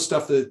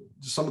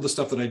some of the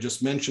stuff that I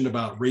just mentioned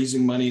about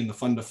raising money in the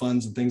fund of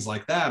funds and things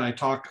like that, I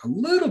talk a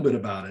little bit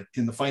about it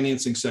in the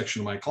financing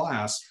section of my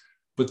class,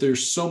 but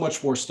there's so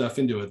much more stuff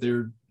into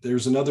it.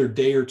 There's another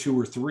day or 2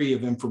 or 3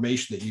 of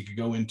information that you could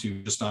go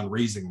into just on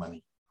raising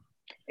money.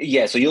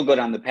 Yeah. So you'll go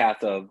down the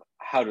path of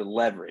how to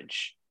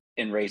leverage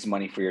and raise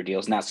money for your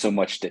deals, not so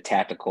much the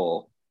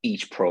tactical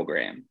each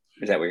program.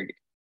 Is that where you're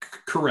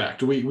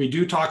Correct. We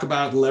do talk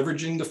about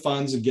leveraging the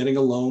funds and getting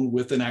a loan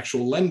with an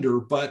actual lender,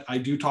 but I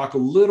do talk a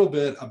little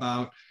bit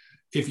about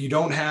if you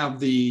don't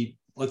have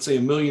let's say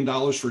 $1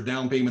 million for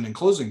down payment and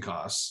closing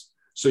costs.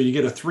 So you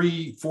get a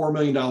 $3-4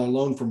 million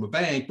loan from a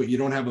bank, but you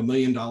don't have $1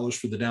 million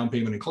for the down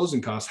payment and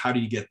closing costs. How do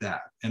you get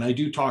that? And I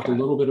do talk a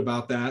little bit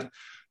about that,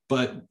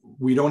 but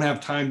we don't have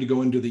time to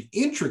go into the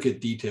intricate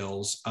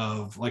details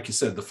of, like you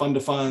said, the fund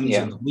of funds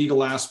and the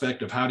legal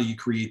aspect of how do you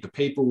create the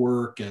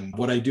paperwork. And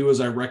what I do is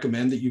I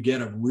recommend that you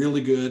get a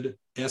really good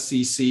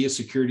SEC, a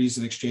Securities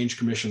and Exchange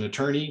Commission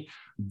attorney.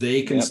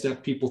 They can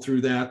step people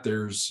through that.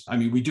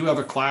 We do have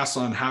a class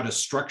on how to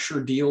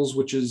structure deals,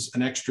 which is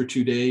an extra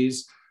 2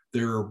 days.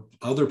 There are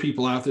other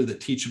people out there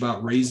that teach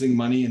about raising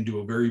money and do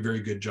a very, very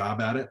good job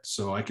at it.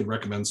 So I could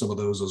recommend some of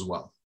those as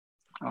well.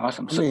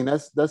 Awesome. I mean,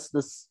 that's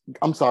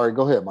I'm sorry.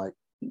 Go ahead, Mike.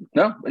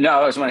 No,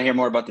 I just want to hear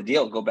more about the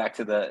deal. Go back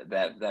to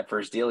that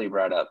first deal you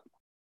brought up.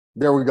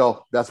 There we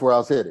go. That's where I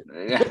was headed.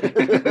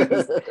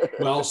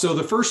 Well, so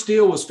the first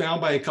deal was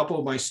found by a couple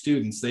of my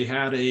students. They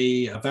found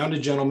a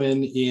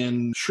gentleman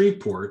in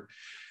Shreveport,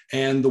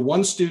 and the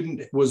one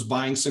student was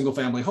buying single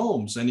family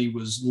homes, and he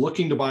was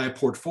looking to buy a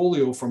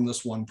portfolio from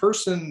this one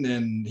person.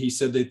 And he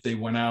said that they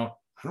went out,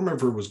 I don't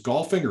remember if it was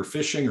golfing or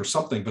fishing or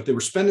something, but they were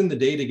spending the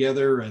day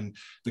together, and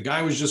the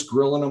guy was just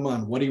grilling him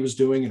on what he was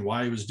doing and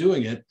why he was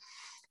doing it.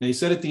 And he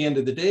said at the end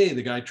of the day,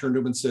 the guy turned to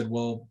him and said,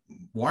 well,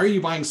 why are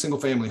you buying single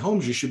family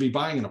homes? You should be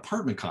buying an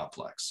apartment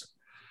complex.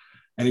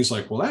 And he's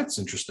like, well, that's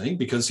interesting,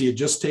 because he had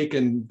just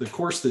taken the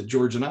course that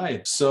George and I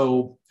had.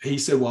 So he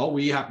said, well,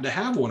 we happen to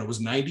have one. It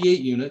was 98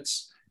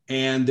 units,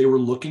 and they were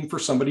looking for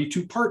somebody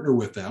to partner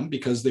with them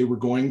because they were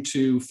going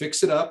to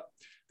fix it up.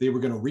 They were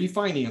going to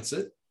refinance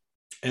it.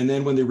 And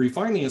then when they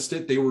refinanced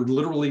it, they were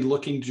literally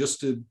looking just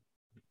to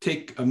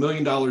take $1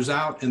 million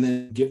out and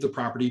then give the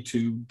property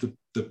to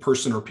the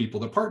person or people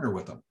that partner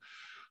with them.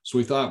 So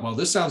we thought, well,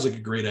 this sounds like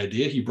a great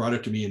idea. He brought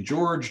it to me and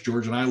George.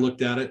 George and I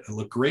looked at it. It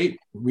looked great.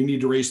 We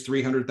need to raise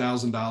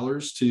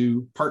 $300,000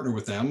 to partner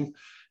with them.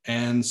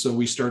 And so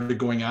we started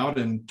going out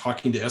and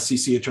talking to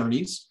SEC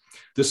attorneys.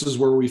 This is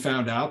where we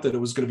found out that it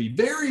was going to be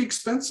very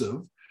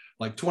expensive,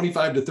 like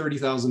 $25,000 to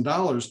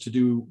 $30,000 to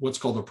do what's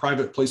called a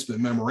private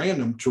placement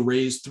memorandum to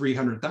raise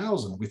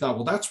 $300,000. We thought,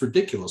 well, that's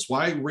ridiculous.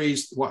 Why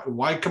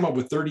come up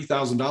with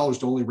 $30,000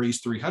 to only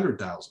raise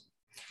 $300,000?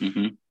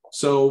 Mm-hmm.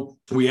 So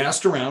we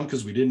asked around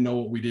because we didn't know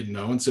what we didn't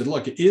know and said,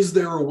 look, is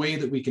there a way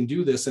that we can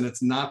do this? And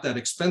it's not that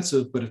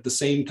expensive, but at the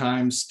same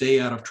time, stay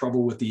out of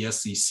trouble with the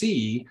SEC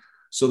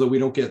so that we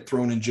don't get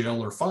thrown in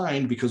jail or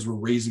fined because we're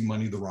raising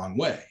money the wrong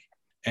way.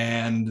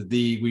 And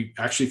we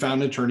actually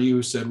found an attorney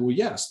who said, well,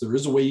 yes, there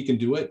is a way you can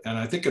do it. And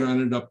I think it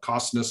ended up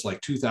costing us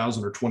like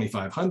 $2,000 or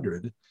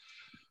 $2,500.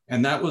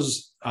 And that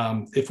was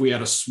if we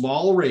had a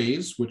small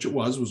raise, which it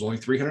was only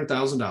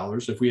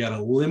 $300,000. If we had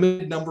a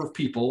limited number of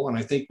people, and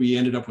I think we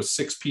ended up with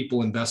 6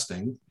 people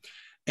investing.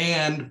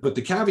 But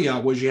the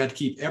caveat was you had to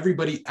keep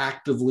everybody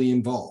actively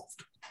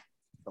involved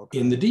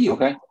in the deal.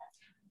 Okay.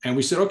 And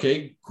we said,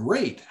 okay,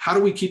 great. How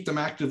do we keep them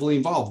actively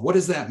involved? What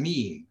does that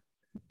mean?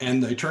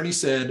 And the attorney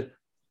said,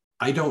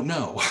 I don't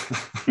know.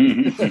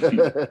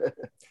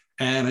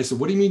 And I said,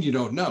 what do you mean you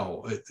don't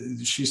know?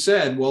 She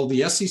said, well,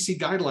 the SEC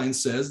guidelines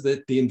says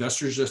that the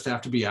investors just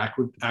have to be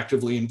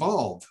actively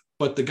involved,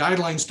 but the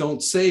guidelines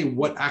don't say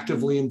what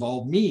actively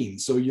involved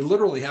means. So you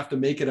literally have to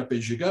make it up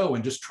as you go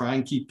and just try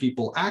and keep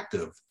people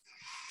active.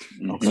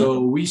 Okay.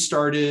 So we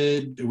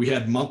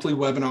had monthly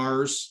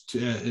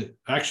webinars.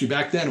 Actually,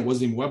 back then, it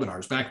wasn't even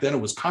webinars. Back then, it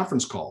was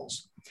conference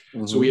calls.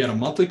 Mm-hmm. So we had a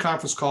monthly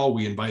conference call.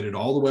 We invited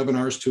all the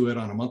webinars to it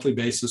on a monthly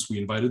basis. We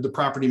invited the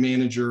property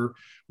manager.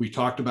 We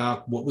talked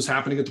about what was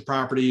happening at the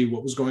property,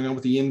 what was going on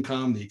with the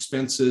income, the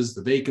expenses,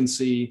 the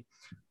vacancy,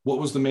 what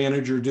was the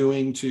manager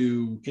doing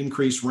to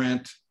increase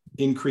rent,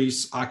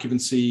 increase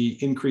occupancy,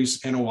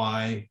 increase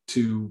NOI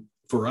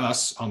for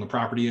us on the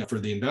property for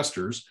the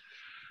investors.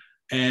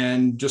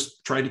 And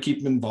just tried to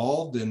keep them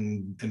involved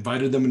and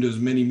invited them into as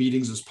many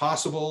meetings as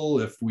possible.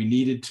 If we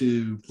needed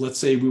to, let's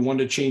say we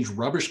wanted to change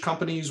rubbish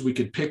companies, we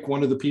could pick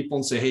one of the people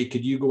and say, hey,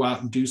 could you go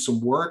out and do some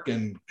work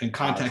and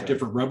contact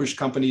different rubbish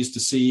companies to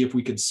see if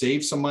we could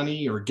save some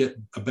money or get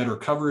a better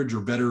coverage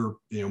or better,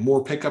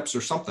 more pickups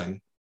or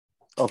something.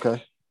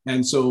 Okay.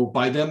 And so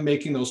by them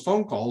making those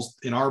phone calls,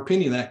 in our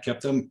opinion, that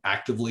kept them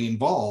actively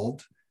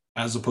involved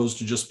as opposed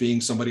to just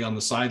being somebody on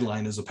the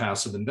sideline as a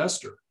passive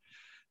investor.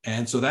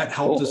 And so that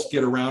helped us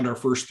get around our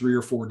first 3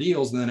 or 4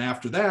 deals. And then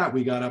after that,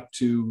 we got up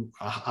to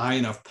a high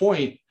enough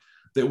point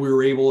that we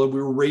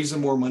were raising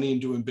more money and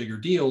doing bigger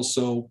deals.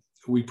 So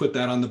we put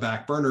that on the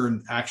back burner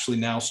and actually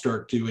now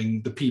start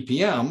doing the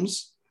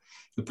PPMs,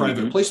 the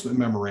private placement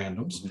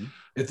memorandums. Mm-hmm.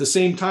 At the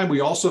same time, we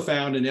also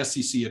found an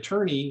SEC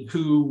attorney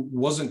who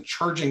wasn't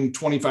charging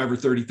 $25,000 or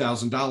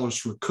 $30,000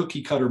 for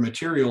cookie cutter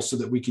material so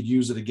that we could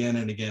use it again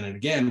and again and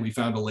again. We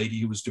found a lady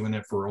who was doing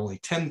it for only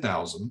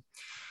 $10,000.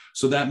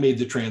 So that made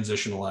the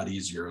transition a lot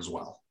easier as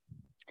well.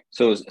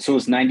 So it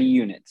was 90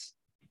 units.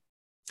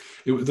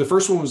 The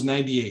first one was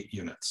 98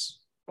 units.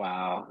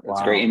 Wow,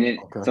 that's great. And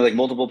so like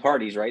multiple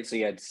parties, right? So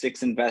you had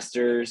 6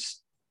 investors,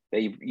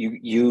 that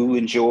you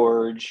and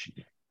George,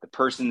 the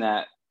person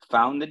that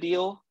found the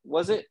deal,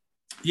 was it?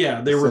 Yeah,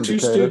 there were 2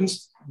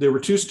 students. There were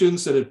 2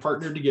 students that had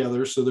partnered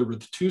together. So there were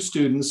the 2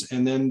 students,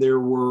 and then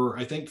there were,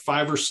 I think,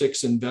 5 or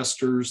 6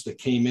 investors that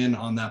came in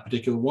on that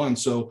particular one.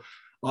 So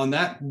on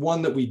that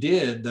one that we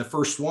did, the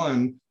first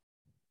one,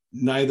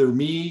 neither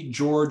me,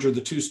 George, or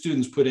the 2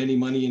 students put any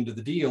money into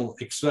the deal,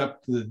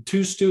 except the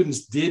 2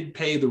 students did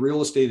pay the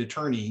real estate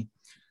attorney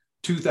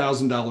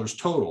 $2,000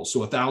 total.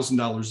 So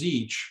 $1,000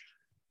 each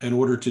in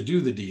order to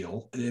do the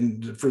deal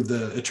and for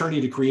the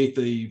attorney to create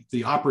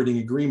the operating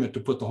agreement to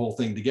put the whole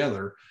thing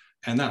together.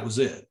 And that was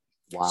it.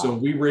 Wow. So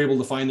we were able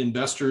to find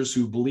investors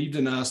who believed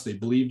in us, they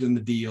believed in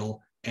the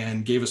deal,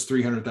 and gave us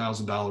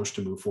 $300,000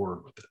 to move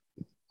forward with it.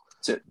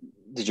 So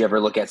did you ever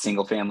look at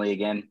single family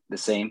again? The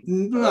same?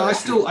 No, I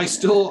still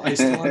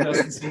invest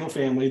in single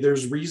family.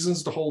 There's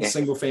reasons to hold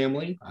single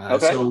family.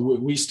 Okay.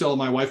 So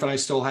my wife and I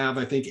still have,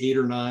 I think, 8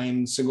 or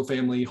 9 single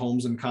family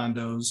homes and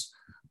condos,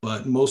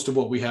 but most of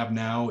what we have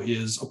now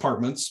is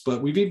apartments.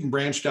 But we've even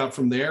branched out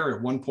from there.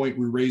 At one point,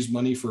 we raised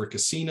money for a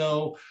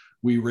casino.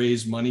 We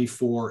raised money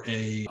for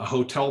a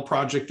hotel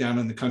project down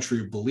in the country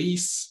of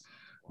Belize.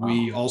 Wow.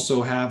 We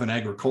also have an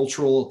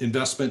agricultural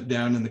investment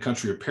down in the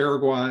country of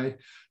Paraguay.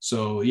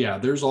 So yeah,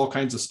 there's all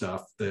kinds of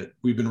stuff that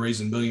we've been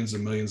raising millions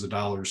and millions of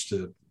dollars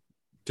to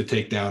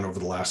take down over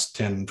the last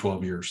 10,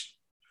 12 years.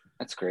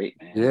 That's great,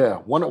 man. Yeah.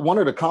 One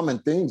of the common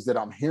things that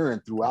I'm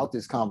hearing throughout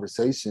this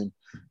conversation,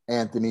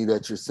 Anthony,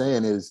 that you're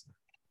saying is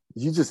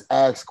you just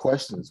ask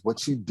questions.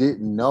 What you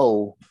didn't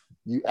know,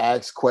 you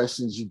asked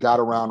questions, you got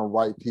around the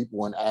right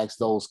people and asked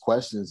those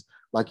questions.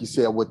 Like you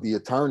said, with the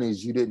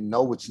attorneys, you didn't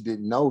know what you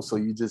didn't know. So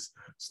you just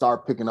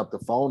start picking up the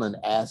phone and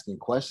asking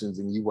questions,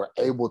 and you were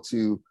able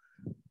to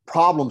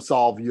problem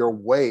solve your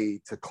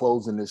way to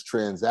closing this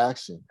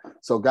transaction.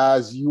 So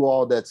guys, you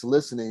all that's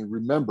listening,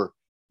 remember,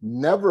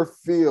 never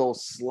feel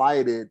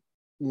slighted,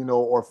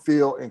 or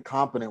feel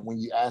incompetent when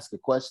you ask a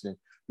question,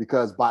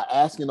 because by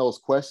asking those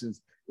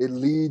questions, it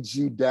leads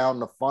you down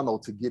the funnel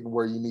to getting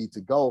where you need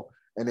to go.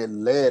 And it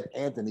led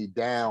Anthony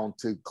down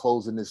to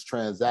closing this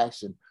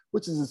transaction,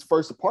 which is his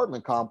first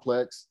apartment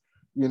complex,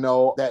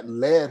 that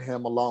led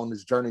him along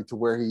this journey to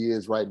where he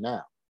is right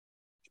now.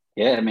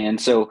 Yeah, man.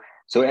 So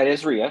at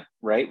IZREA,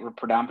 right, we're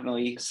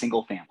predominantly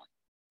single family,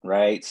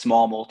 right?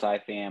 Small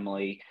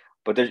multifamily,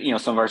 but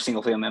there's, some of our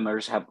single family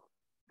members have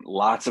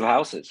lots of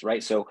houses,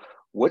 right? So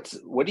what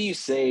do you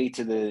say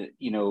to the,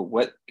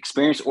 what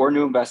experienced or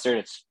new investor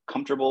that's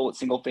comfortable with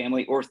single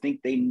family or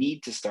think they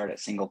need to start at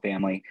single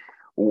family?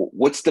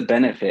 What's the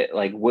benefit?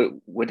 Like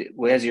what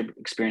has your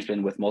experience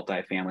been with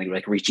multifamily,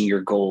 like reaching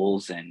your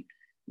goals and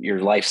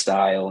your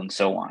lifestyle and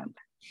so on?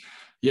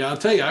 Yeah, I'll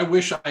tell you, I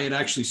wish I had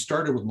actually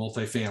started with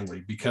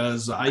multifamily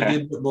because I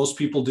did what most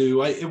people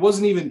do. It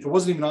wasn't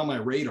even on my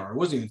radar. I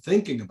wasn't even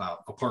thinking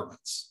about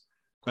apartments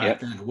back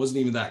then. It wasn't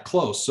even that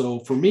close. So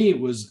for me, it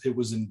was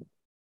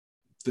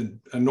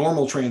a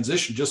normal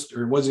transition,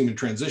 or it wasn't even a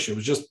transition. It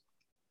was just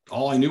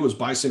all I knew was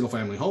buy single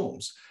family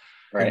homes.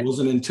 Right. It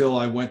wasn't until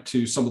I went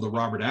to some of the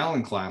Robert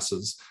Allen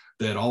classes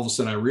that all of a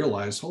sudden I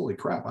realized, holy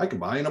crap, I can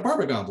buy an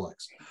apartment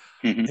complex.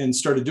 And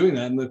started doing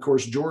that. And of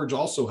course, George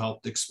also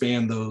helped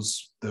expand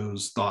those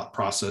thought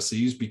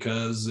processes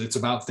because it's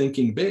about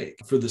thinking big.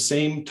 For the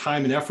same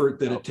time and effort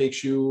that it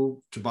takes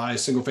you to buy a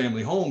single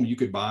family home, you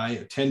could buy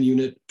a 10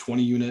 unit,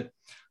 20 unit,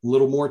 a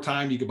little more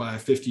time, you could buy a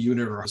 50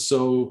 unit.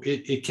 So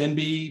it can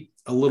be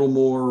a little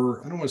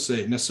more, I don't want to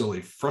say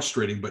necessarily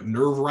frustrating, but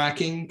nerve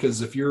wracking.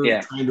 Because if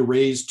you're trying to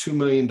raise $2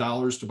 million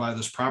to buy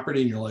this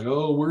property and you're like,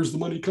 oh, where's the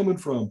money coming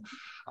from?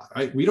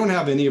 We don't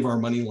have any of our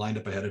money lined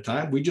up ahead of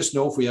time. We just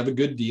know if we have a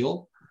good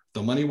deal,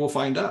 the money will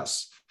find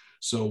us.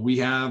 So we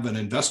have an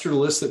investor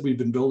list that we've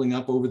been building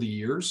up over the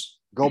years.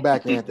 Go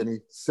back,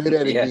 Anthony. Say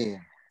that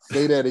again.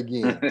 Say that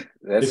again.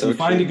 If you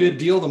find a good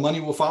deal, the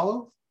money will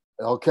follow.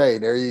 Okay,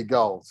 there you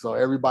go. So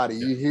everybody,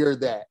 you hear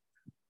that.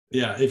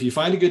 Yeah, if you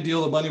find a good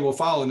deal, the money will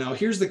follow. Now,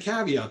 here's the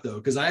caveat, though,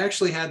 because I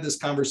actually had this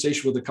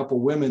conversation with a couple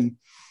of women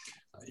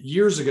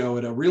years ago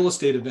at a real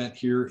estate event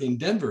here in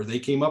Denver. They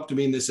came up to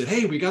me and they said,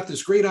 hey, we got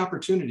this great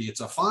opportunity. It's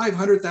a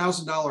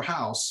 $500,000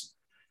 house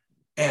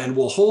and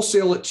we'll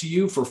wholesale it to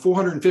you for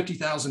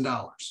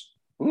 $450,000.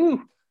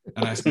 Woo.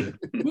 And I said,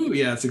 woo,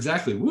 yeah, it's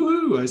exactly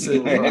woo. I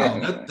said,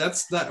 wow,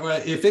 that's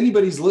if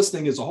anybody's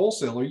listening as a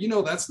wholesaler,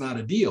 that's not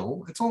a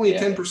deal. It's only a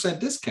 10%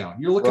 discount.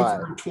 You're looking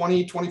for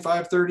 20,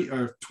 25, 30,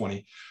 or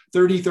 20,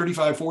 30,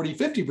 35, 40,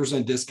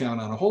 50% discount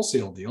on a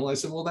wholesale deal. I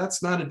said, well,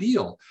 that's not a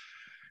deal.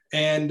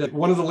 And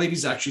one of the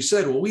ladies actually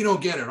said, well, we don't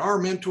get it. Our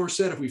mentor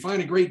said, if we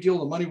find a great deal,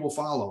 the money will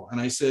follow.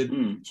 And I said,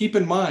 keep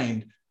in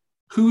mind,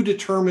 who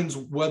determines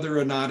whether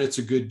or not it's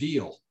a good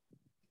deal?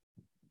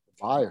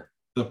 Buyer.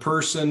 The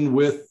person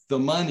with the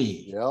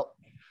money.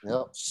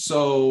 Yep.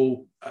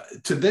 So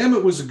to them,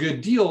 it was a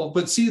good deal,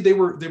 but see, they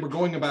were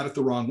going about it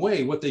the wrong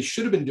way. What they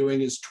should have been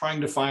doing is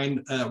trying to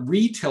find a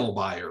retail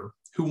buyer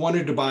who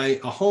wanted to buy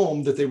a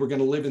home that they were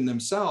going to live in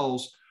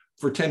themselves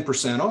for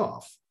 10%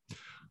 off.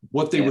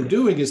 What they were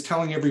doing is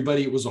telling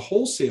everybody it was a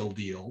wholesale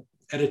deal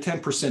at a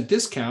 10%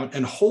 discount,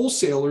 and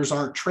wholesalers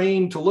aren't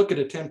trained to look at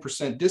a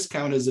 10%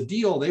 discount as a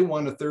deal. They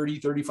want a 30,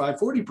 35,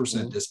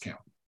 40%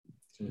 discount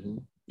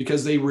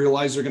because they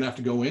realize they're going to have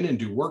to go in and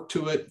do work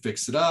to it,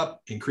 fix it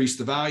up, increase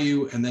the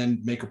value, and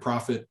then make a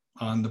profit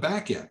on the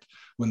back end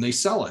when they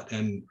sell it.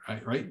 And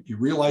you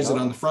realize it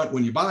on the front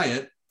when you buy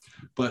it,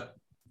 but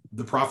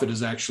the profit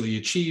is actually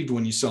achieved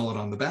when you sell it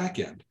on the back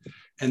end.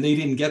 And they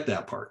didn't get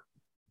that part.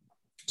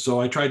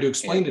 So I tried to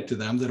explain it to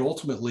them that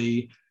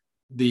ultimately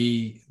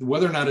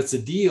whether or not it's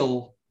a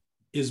deal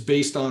is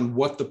based on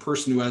what the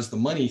person who has the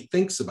money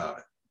thinks about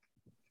it.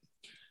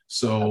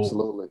 So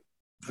absolutely.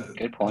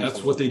 Good point.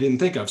 That's what they didn't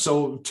think of.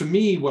 So to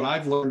me, what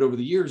I've learned over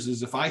the years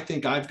is if I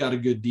think I've got a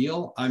good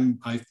deal,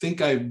 I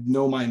think I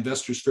know my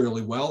investors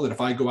fairly well, that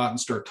if I go out and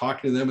start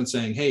talking to them and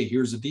saying, hey,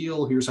 here's a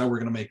deal, here's how we're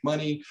going to make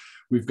money.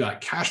 We've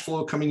got cash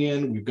flow coming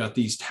in. We've got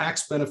these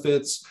tax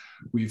benefits.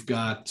 We've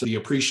got the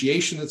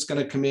appreciation that's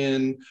going to come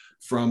in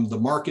from the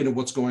market and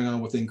what's going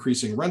on with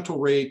increasing rental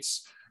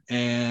rates.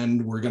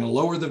 And we're going to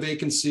lower the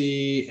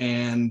vacancy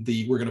and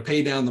we're going to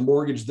pay down the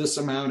mortgage this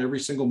amount every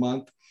single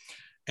month.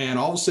 And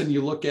all of a sudden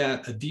you look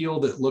at a deal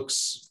that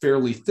looks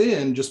fairly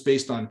thin just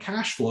based on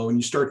cash flow, and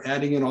you start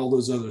adding in all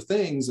those other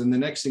things. And the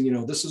next thing you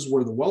know, this is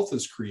where the wealth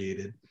is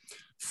created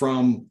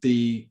from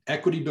the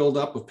equity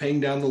buildup of paying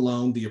down the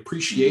loan, the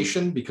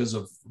appreciation because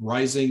of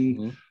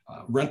rising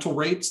rental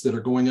rates that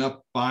are going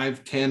up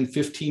 5, 10,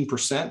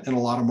 15% in a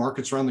lot of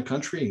markets around the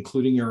country,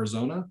 including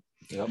Arizona.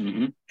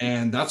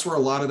 And that's where a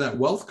lot of that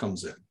wealth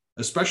comes in,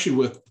 especially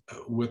with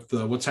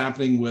what's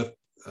happening with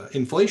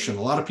inflation.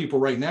 A lot of people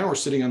right now are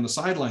sitting on the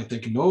sideline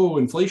thinking, oh,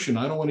 inflation,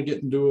 I don't want to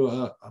get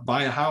into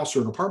buy a house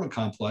or an apartment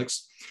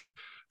complex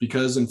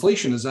because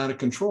inflation is out of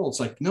control. It's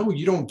like, no,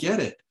 you don't get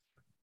it.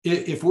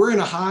 If we're in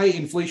a high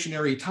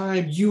inflationary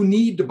time, you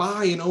need to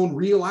buy and own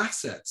real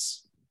assets.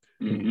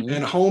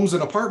 And homes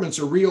and apartments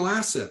are real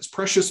assets.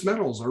 Precious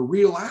metals are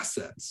real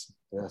assets.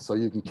 Yeah, so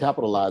you can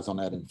capitalize on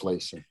that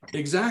inflation.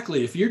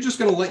 Exactly. If you're just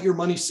going to let your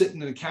money sit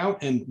in an account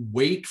and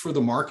wait for the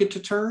market to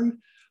turn,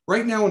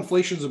 Right now,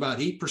 inflation is about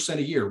 8%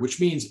 a year, which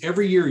means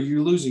every year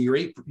you're losing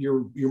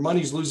your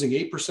money's losing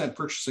 8%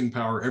 purchasing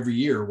power every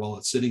year while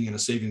it's sitting in a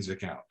savings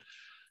account.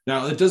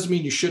 Now, it doesn't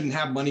mean you shouldn't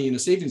have money in a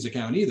savings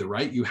account either,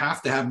 right? You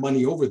have to have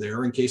money over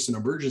there in case an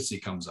emergency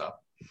comes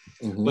up.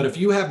 Mm-hmm. But if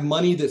you have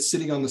money that's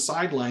sitting on the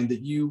sideline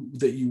that you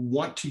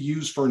want to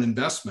use for an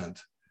investment,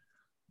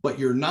 but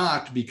you're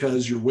not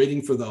because you're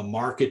waiting for the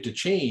market to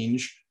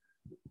change.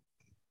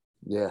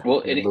 Yeah.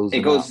 Well,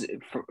 it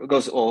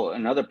goes. Well,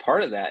 another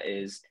part of that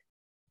is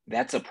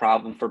that's a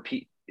problem for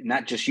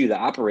not just you, the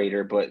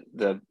operator, but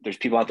there's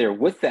people out there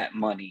with that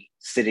money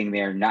sitting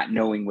there, not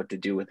knowing what to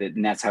do with it,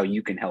 and that's how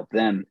you can help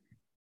them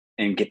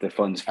and get the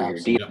funds for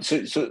Absolutely. Your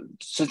deal. So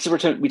since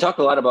we talk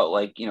a lot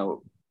about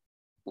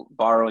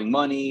borrowing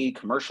money,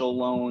 commercial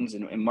loans,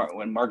 and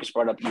when Marcus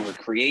brought up you were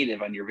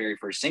creative on your very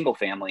first single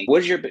family,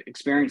 what has your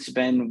experience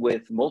been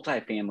with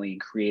multifamily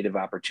and creative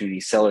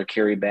opportunities, seller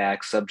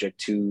carryback, subject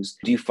twos?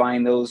 Do you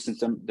find those,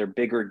 since they're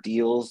bigger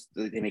deals,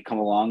 they may come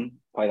along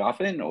quite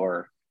often,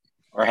 or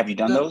have you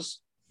done those?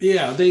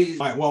 Yeah,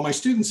 my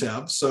students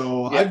have.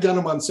 So I've done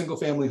them on single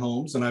family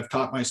homes, and I've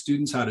taught my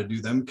students how to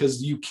do them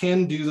because you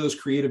can do those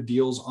creative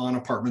deals on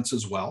apartments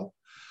as well.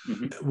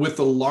 Mm-hmm. With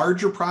the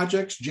larger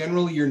projects,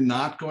 generally, you're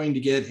not going to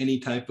get any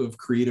type of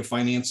creative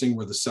financing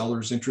where the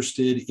seller's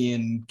interested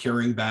in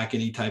carrying back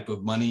any type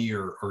of money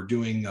or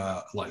doing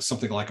like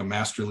something like a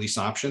master lease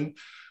option.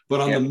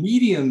 But on the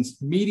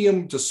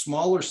medium to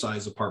smaller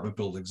size apartment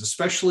buildings,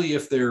 especially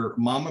if they're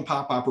mom and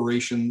pop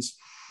operations,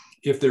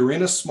 if they're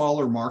in a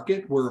smaller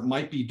market where it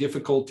might be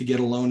difficult to get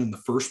a loan in the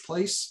first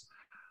place,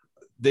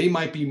 they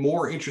might be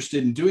more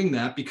interested in doing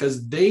that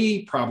because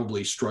they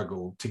probably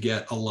struggle to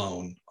get a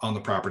loan on the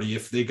property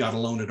if they got a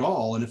loan at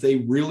all. And if they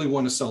really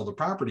want to sell the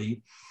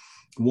property,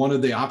 one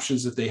of the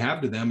options that they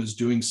have to them is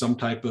doing some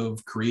type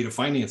of creative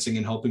financing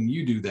and helping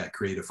you do that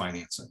creative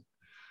financing.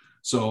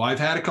 So I've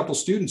had a couple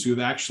students who have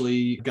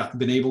actually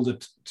been able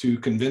to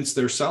convince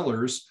their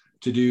sellers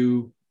to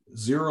do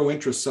zero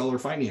interest seller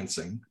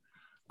financing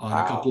on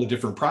a couple of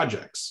different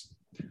projects.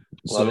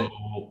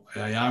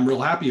 I'm real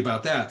happy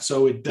about that.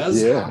 So it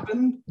does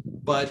happen,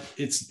 but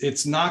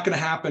it's not going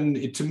to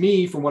happen. To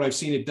me, from what I've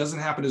seen, it doesn't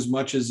happen as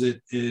much as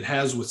it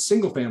has with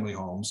single family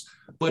homes,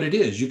 but it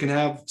is. You can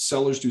have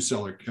sellers do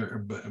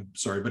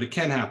but it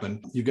can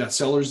happen. You've got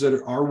sellers that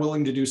are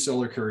willing to do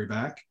seller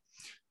carryback.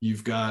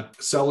 You've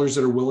got sellers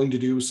that are willing to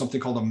do something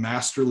called a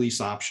master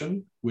lease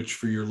option, which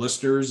for your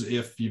listeners,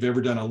 if you've ever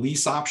done a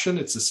lease option,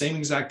 it's the same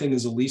exact thing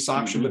as a lease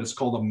option, mm-hmm. but it's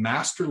called a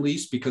master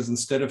lease because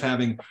instead of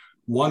having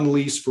one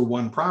lease for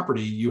one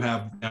property, you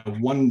have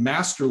one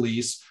master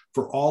lease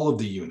for all of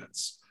the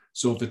units.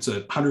 So if it's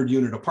a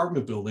 100-unit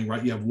apartment building,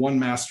 right, you have one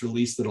master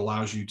lease that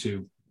allows you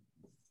to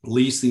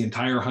lease the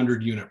entire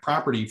 100-unit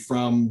property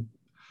from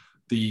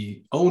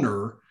the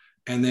owner,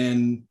 and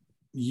then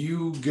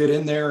you get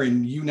in there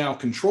and you now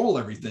control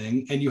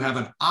everything, and you have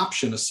an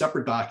option, a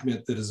separate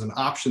document that is an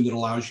option that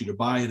allows you to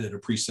buy it at a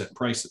preset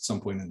price at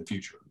some point in the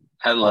future.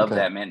 I love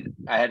that, man.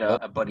 I had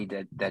a buddy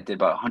that did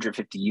about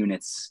 150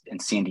 units in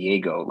San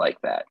Diego like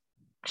that.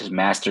 Just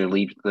master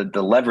leap.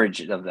 The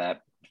leverage of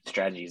that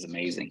strategy is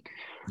amazing.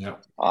 Yeah.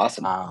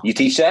 Awesome. Wow. You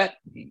teach that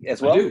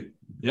as well? I do.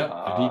 Yeah.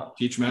 I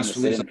teach master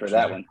leap for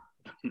that one.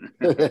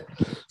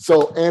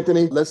 So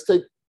Anthony, let's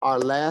take our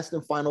last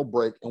and final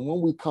break. And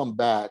when we come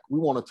back, we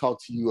want to talk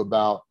to you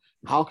about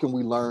how can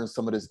we learn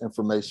some of this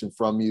information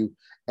from you.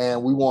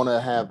 And we want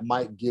to have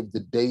Mike give the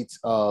dates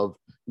of,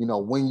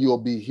 when you'll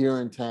be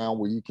here in town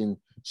where you can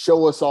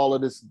show us all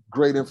of this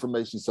great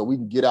information so we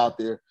can get out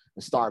there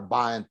and start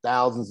buying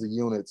thousands of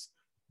units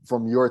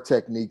from your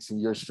techniques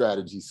and your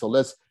strategies. So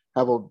let's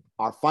have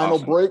our final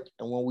break.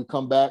 And when we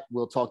come back,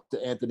 we'll talk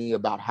to Anthony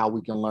about how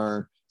we can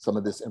learn some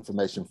of this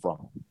information from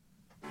him.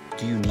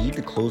 Do you need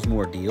to close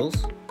more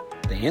deals?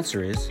 The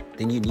answer is,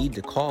 then you need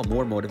to call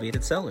more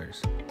motivated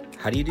sellers.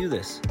 How do you do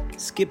this?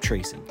 Skip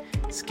tracing.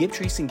 Skip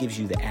tracing gives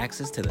you the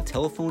access to the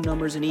telephone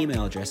numbers and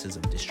email addresses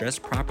of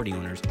distressed property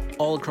owners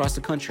all across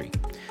the country.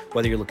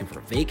 Whether you're looking for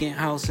vacant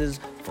houses,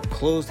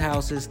 foreclosed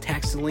houses,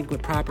 tax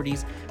delinquent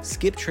properties,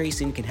 Skip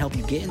tracing can help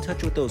you get in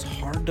touch with those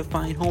hard to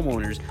find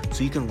homeowners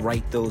so you can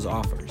write those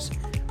offers.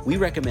 We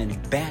recommend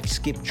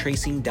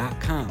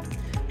batchskiptracing.com.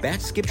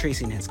 Batch Skip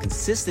Tracing has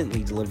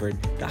consistently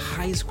delivered the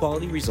highest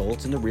quality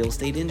results in the real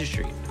estate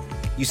industry.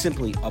 You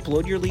simply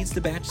upload your leads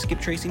to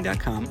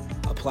batchskiptracing.com,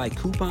 apply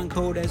coupon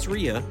code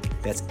AZREIA,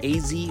 that's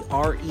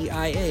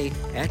AZREIA,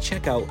 at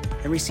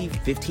checkout, and receive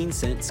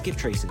 15-cent skip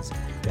traces.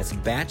 That's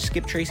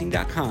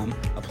batchskiptracing.com,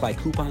 apply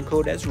coupon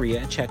code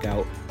AZREIA at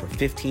checkout for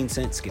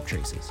 15-cent skip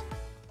traces.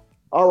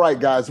 All right,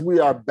 guys, we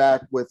are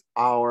back with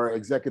our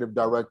executive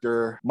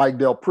director, Mike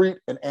Del Prete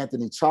and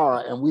Anthony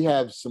Chara, and we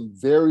have some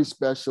very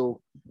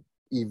special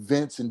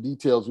events and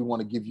details we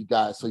want to give you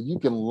guys so you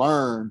can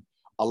learn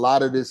a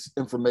lot of this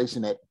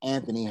information that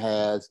Anthony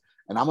has.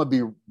 And I'm going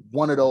to be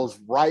one of those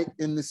right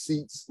in the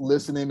seats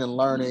listening and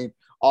learning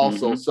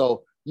also. Mm-hmm.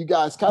 So you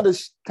guys kind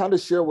of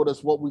share with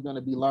us what we're going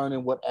to be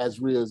learning, what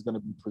AZREIA is going to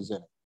be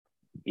presenting.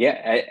 Yeah,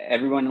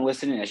 everyone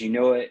listening, as you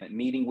know it,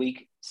 meeting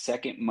week,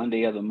 second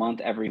Monday of the month,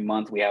 every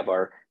month we have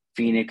our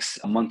Phoenix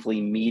a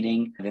monthly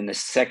meeting. And then the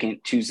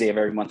second Tuesday of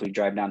every month, we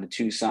drive down to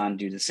Tucson,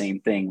 do the same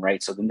thing,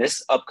 right? So then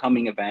this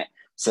upcoming event,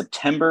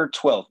 September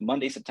 12th,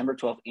 Monday, September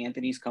 12th,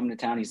 Anthony's coming to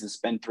town. He's going to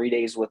spend 3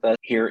 days with us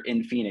here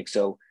in Phoenix.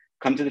 So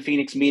come to the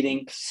Phoenix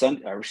meeting,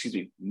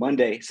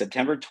 Monday,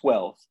 September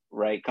 12th,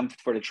 right? Come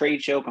for the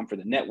trade show, come for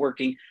the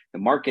networking, the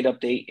market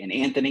update, and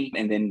Anthony.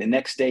 And then the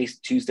next day,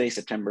 Tuesday,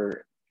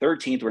 September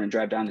 13th, we're going to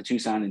drive down to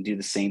Tucson and do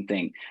the same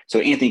thing. So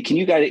Anthony, can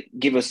you guys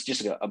give us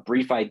just a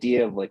brief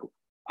idea of like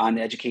on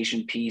the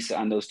education piece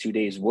on those 2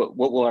 days, what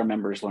will our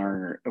members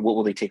learn or what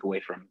will they take away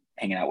from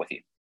hanging out with you?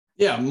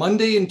 Yeah,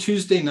 Monday and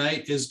Tuesday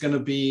night is going to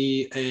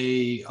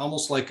be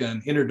almost like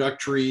an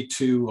introductory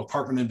to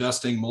apartment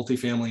investing,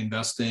 multifamily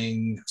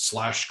investing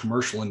 /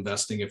 commercial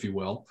investing, if you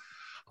will,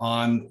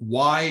 on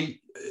why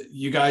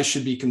you guys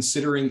should be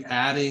considering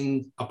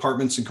adding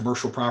apartments and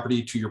commercial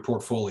property to your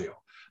portfolio.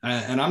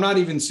 And I'm not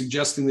even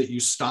suggesting that you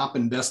stop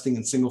investing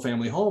in single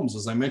family homes.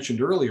 As I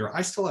mentioned earlier,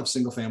 I still have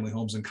single family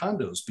homes and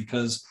condos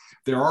because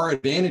there are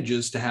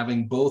advantages to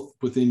having both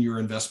within your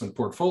investment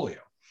portfolio.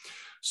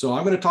 So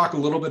I'm going to talk a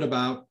little bit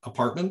about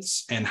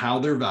apartments and how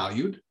they're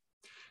valued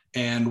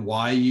and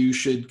why you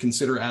should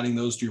consider adding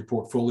those to your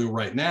portfolio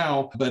right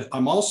now. But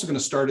I'm also going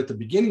to start at the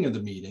beginning of the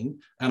meeting,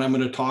 and I'm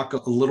going to talk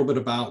a little bit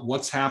about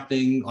what's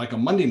happening. Like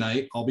on Monday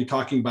night, I'll be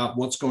talking about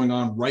what's going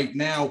on right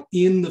now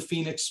in the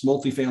Phoenix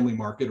multifamily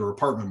market or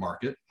apartment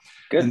market.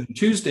 Good. And then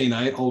Tuesday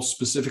night, I'll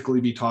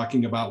specifically be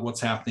talking about what's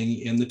happening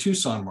in the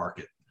Tucson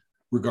market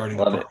regarding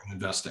apartment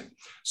investing.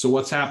 So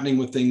what's happening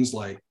with things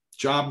like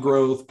job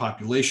growth,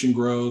 population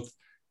growth,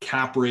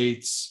 cap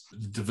rates,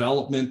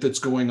 development that's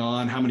going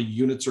on, how many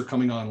units are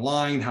coming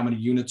online, how many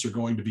units are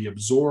going to be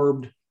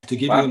absorbed, to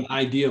give you an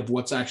idea of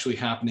what's actually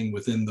happening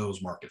within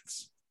those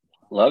markets.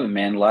 Love it,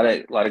 man. A lot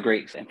of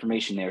great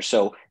information there.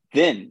 So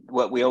then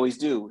what we always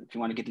do, if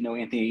you want to get to know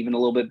Anthony even a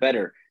little bit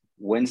better,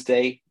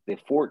 Wednesday, the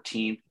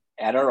 14th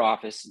at our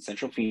office in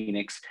Central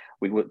Phoenix,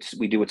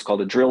 we do what's called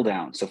a drill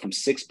down. So from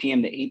 6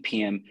 p.m. to 8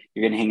 p.m.,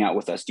 you're going to hang out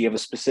with us. Do you have a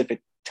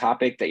specific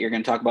topic that you're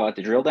going to talk about at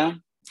the drill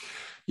down?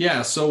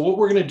 Yeah, so what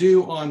we're going to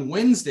do on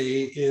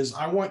Wednesday is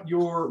I want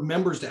your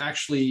members to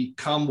actually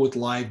come with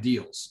live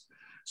deals.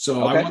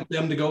 So I want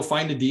them to go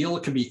find a deal.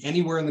 It can be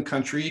anywhere in the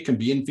country. It can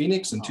be in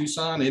Phoenix and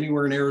Tucson,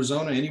 anywhere in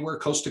Arizona, anywhere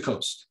coast to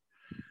coast.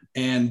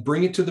 And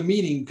bring it to the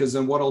meeting, because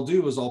then what I'll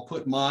do is I'll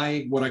put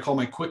what I call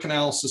my quick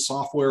analysis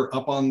software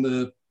up on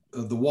the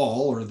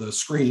wall or the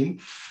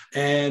screen,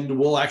 and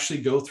we'll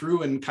actually go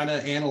through and kind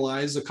of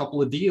analyze a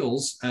couple of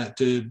deals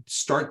to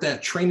start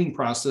that training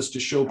process to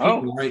show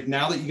people, right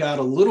now that you got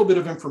a little bit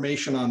of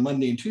information on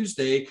Monday and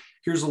Tuesday,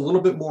 here's a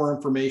little bit more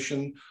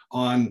information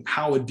on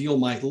how a deal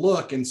might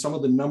look and some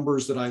of the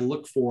numbers that I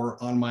look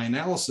for on my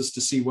analysis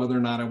to see whether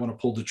or not I want to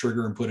pull the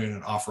trigger and put in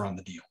an offer on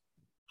the deal.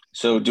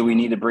 So do we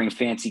need to bring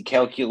fancy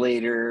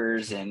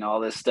calculators and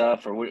all this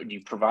stuff, or are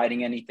you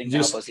providing anything to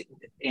help us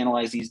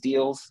analyze these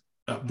deals?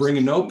 Bring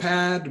a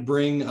notepad,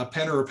 bring a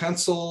pen or a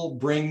pencil,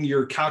 bring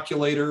your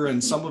calculator.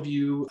 And some of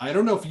you, I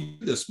don't know if you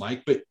do this,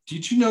 Mike, but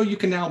did you know you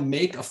can now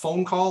make a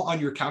phone call on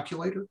your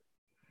calculator?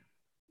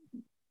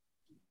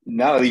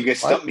 No, you guys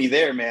stumped me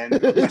there, man.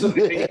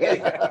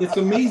 It's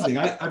amazing.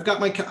 I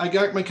got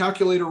my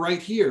calculator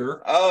right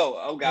here.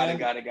 Got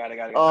it.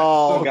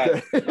 Oh, got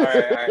it. All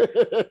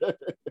right.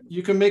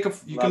 You can make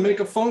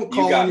a phone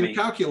call on your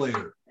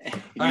calculator.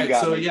 All right,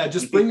 so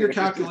just bring your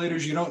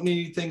calculators. You don't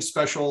need anything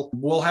special.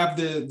 We'll have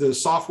the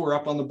software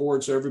up on the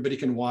board so everybody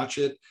can watch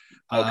it.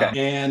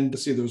 And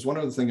let's see, there was one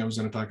other thing I was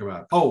going to talk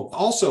about.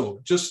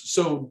 Also, just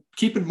so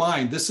keep in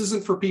mind, this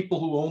isn't for people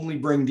who only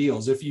bring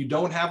deals. If you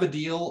don't have a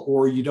deal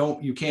or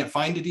you can't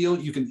find a deal,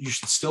 you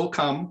should still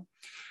come,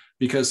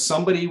 because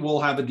somebody will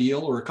have a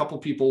deal or a couple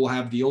people will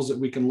have deals that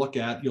we can look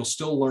at. You'll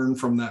still learn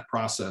from that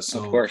process.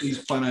 So please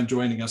plan on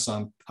joining us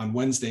on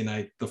Wednesday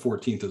night, the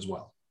 14th as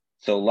well.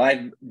 So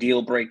live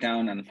deal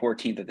breakdown on the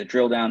 14th at the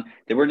drill down.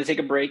 Then we're going to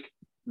take a break,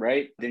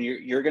 right? Then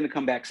you're going to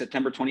come back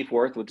September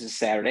 24th, which is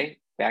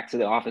Saturday, back to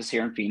the office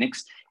here in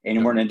Phoenix,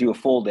 and we're going to do a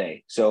full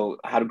day. So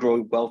how to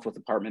grow wealth with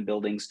apartment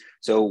buildings.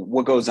 So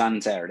what goes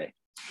on Saturday?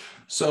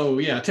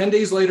 So 10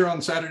 days later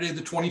on Saturday,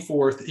 the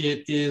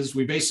 24th,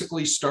 we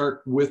basically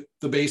start with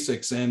the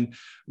basics, and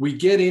we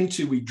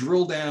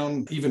drill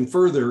down even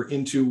further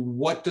into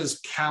what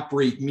does cap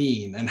rate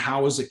mean and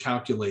how is it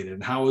calculated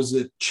and how is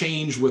it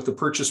changed with the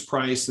purchase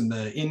price and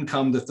the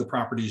income that the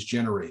properties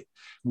generate.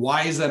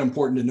 Why is that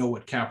important to know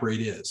what cap rate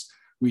is?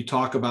 We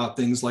talk about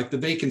things like the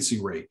vacancy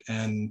rate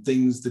and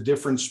the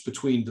difference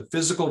between the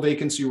physical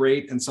vacancy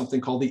rate and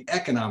something called the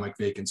economic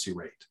vacancy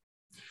rate.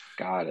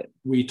 Got it.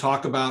 We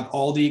talk about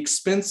all the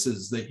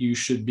expenses that you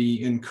should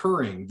be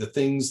incurring, the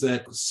things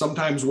that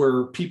sometimes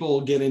where people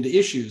get into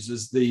issues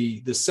is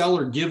the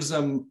seller gives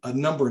them a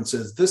number and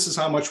says, this is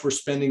how much we're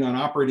spending on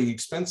operating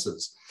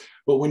expenses.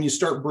 But when you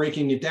start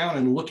breaking it down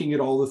and looking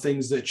at all the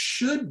things that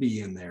should be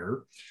in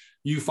there,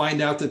 you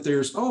find out that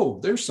there's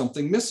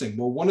something missing.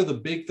 Well, one of the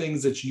big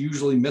things that's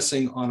usually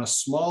missing on a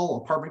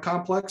small apartment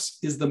complex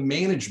is the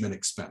management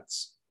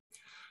expense.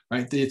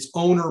 right? It's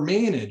owner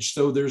managed,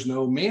 so there's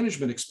no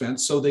management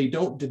expense, so they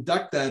don't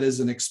deduct that as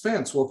an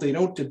expense. Well, if they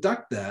don't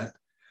deduct that,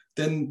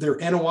 then their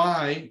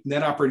NOI,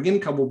 net operating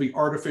income, will be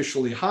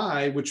artificially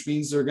high, which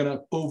means they're going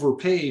to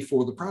overpay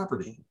for the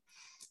property,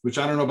 which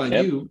I don't know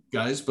about you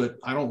guys, but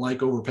I don't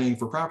like overpaying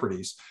for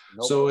properties.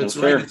 Nope. So it's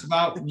right. It's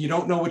about, you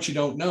don't know what you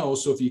don't know.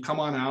 So if you come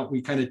on out,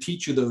 we kind of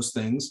teach you those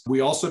things.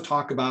 We also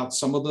talk about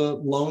some of the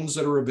loans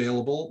that are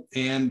available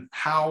and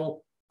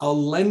how a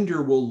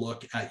lender will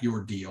look at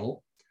your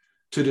deal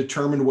to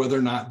determine whether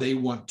or not they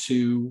want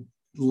to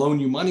loan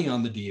you money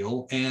on the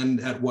deal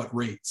and at what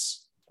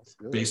rates,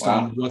 based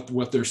on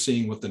what they're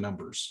seeing with the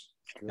numbers.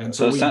 Good. And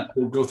so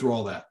we'll go through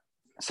all that.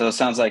 So it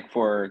sounds like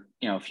for,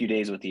 a few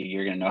days with you,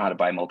 you're going to know how to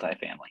buy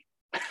multifamily.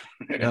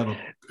 You have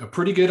a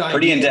pretty good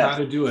idea of how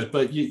to do it,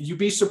 but you'd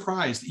be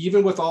surprised,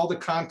 even with all the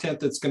content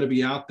that's going to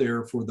be out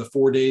there for the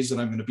 4 days that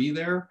I'm going to be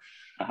there.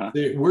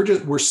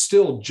 We're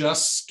still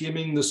just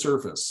skimming the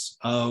surface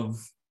of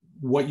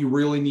what you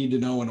really need to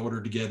know in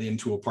order to get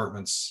into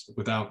apartments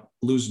without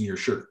losing your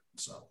shirt.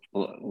 So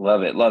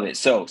love it.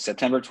 So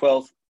September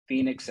 12th,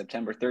 Phoenix,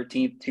 September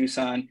 13th,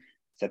 Tucson,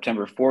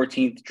 September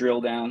 14th,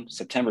 drill down,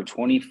 September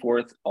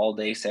 24th, all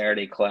day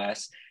Saturday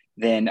class.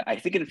 Then I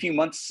think in a few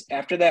months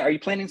after that, are you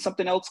planning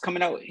something else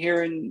coming out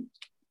here in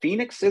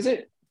Phoenix? Is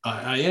it?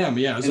 I am.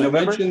 Yeah. As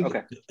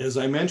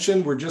I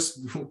mentioned, we're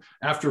just,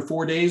 after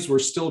 4 days, we're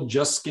still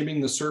just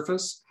skimming the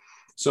surface.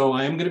 So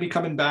I am going to be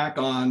coming back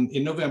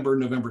in November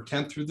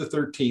 10th through the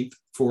 13th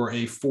for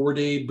a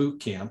 4-day boot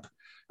camp.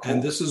 Cool.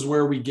 And this is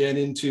where we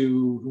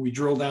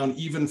drill down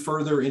even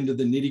further into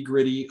the nitty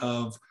gritty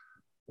of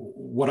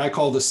what I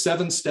call the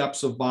 7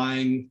 steps of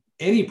buying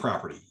any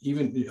property,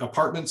 even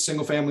apartments,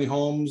 single family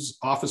homes,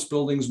 office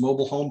buildings,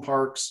 mobile home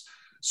parks,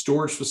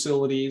 storage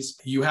facilities.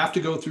 You have to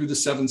go through the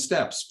 7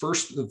 steps.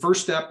 The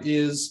first step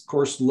is, of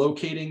course,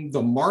 locating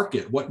the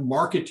market. What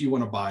market do you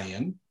want to buy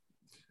in?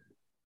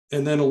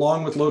 And then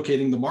along with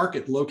locating the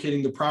market,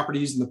 locating the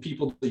properties and the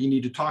people that you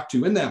need to talk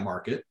to in that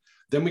market.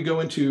 Then we go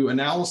into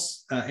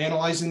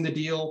analyzing the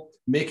deal,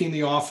 making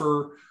the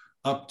offer,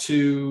 up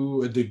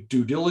to the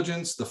due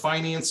diligence, the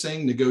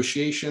financing,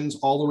 negotiations,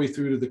 all the way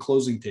through to the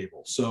closing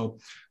table. So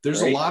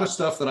there's a lot of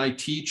stuff that I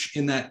teach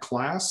in that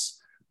class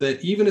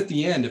that even at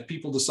the end, if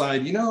people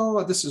decide,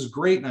 this is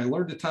great and I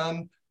learned a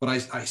ton, but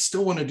I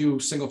still want to do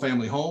single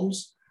family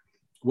homes.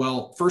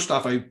 Well, first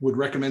off, I would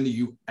recommend that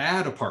you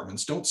add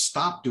apartments. Don't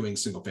stop doing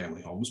single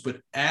family homes, but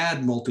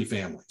add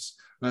multifamilies.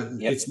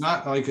 It's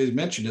not, like I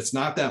mentioned, it's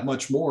not that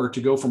much more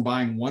to go from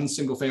buying one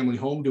single family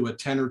home to a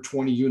 10 or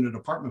 20 unit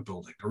apartment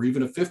building, or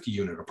even a 50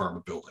 unit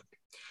apartment building.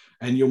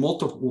 And you'll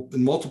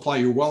multiply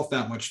your wealth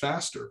that much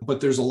faster.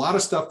 But there's a lot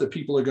of stuff that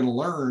people are going to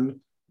learn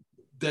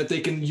that they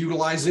can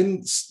utilize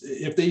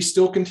if they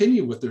still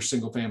continue with their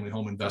single family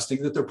home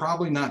investing, that they're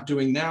probably not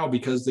doing now,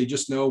 because they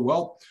just know,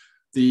 well,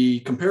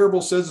 the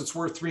comparable says it's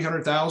worth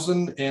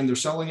 $300,000 and they're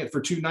selling it for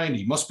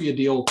 $290. Must be a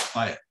deal,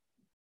 buy it.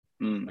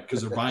 Because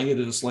they're buying it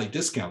at a slight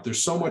discount.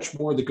 There's so much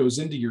more that goes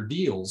into your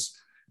deals.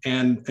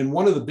 And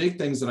one of the big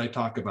things that I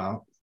talk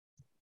about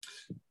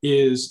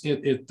is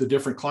the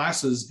different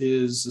classes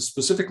is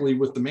specifically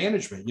with the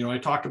management. I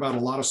talked about a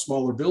lot of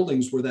smaller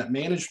buildings where that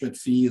management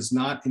fee is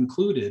not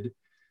included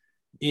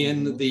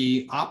in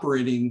the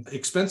operating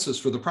expenses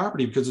for the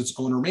property because it's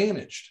owner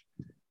managed.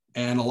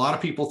 And a lot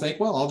of people think,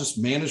 well, I'll just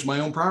manage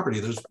my own property.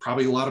 There's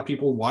probably a lot of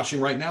people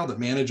watching right now that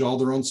manage all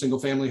their own single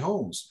family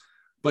homes.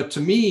 But to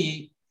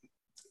me,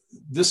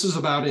 this is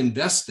about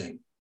investing.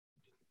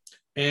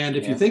 And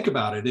if you think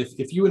about it,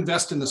 if you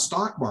invest in the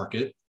stock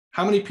market,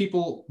 how many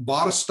people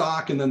bought a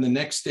stock and then the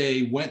next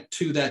day went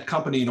to that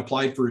company and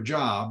applied for a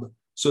job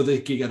so they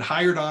could get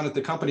hired on at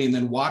the company and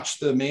then watch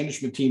the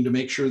management team to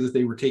make sure that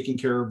they were taking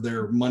care of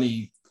their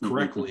money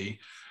correctly?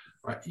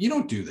 Right? You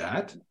don't do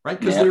that, right?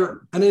 Because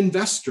they're an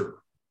investor.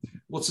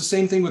 Well, it's the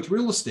same thing with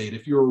real estate.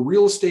 If you're a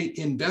real estate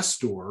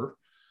investor,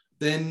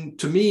 then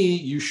to me,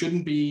 you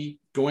shouldn't be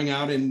going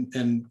out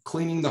and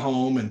cleaning the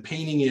home and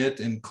painting it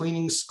and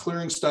clearing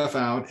stuff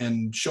out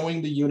and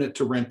showing the unit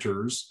to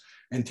renters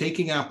and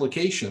taking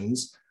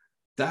applications.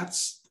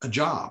 That's a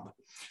job.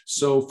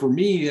 So for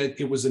me,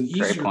 it was an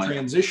easier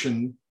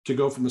transition to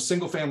go from a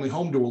single family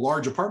home to a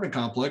large apartment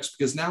complex,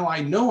 because now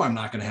I know I'm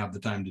not going to have the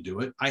time to do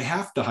it. I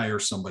have to hire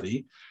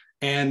somebody.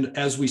 And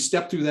as we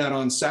step through that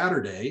on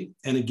Saturday,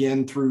 and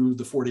again through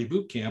the 4-day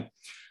boot camp,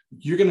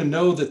 you're going to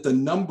know that the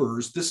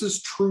numbers, this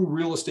is true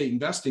real estate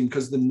investing,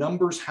 because the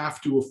numbers have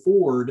to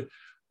afford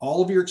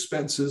all of your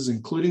expenses,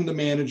 including the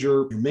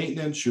manager, your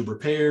maintenance, your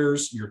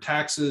repairs, your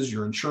taxes,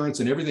 your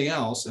insurance, and everything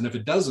else. And if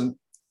it doesn't,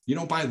 you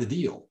don't buy the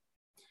deal.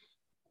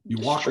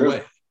 You walk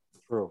away.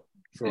 True.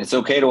 It's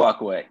okay to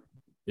walk away.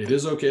 It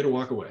is okay to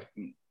walk away.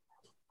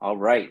 All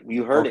right.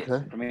 You heard it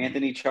from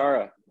Anthony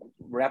Chara.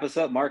 Wrap us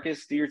up,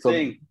 Marcus. Do your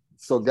thing.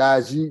 So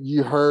guys,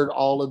 you heard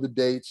all of the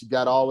dates, you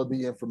got all of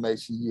the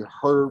information, you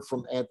heard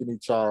from Anthony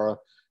Chara,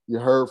 you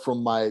heard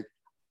from Mike.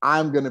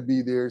 I'm going to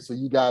be there, so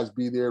you guys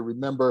be there.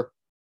 Remember,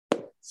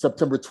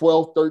 September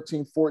 12th,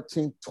 13th,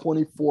 14th,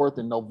 24th,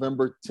 and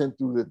November 10th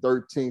through the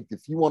 13th.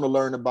 If you want to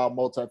learn about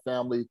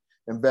multifamily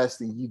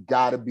investing, you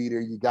got to be there.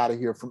 You got to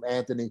hear from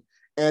Anthony.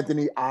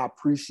 Anthony, I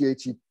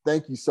appreciate you.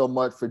 Thank you so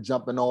much for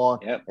jumping on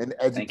and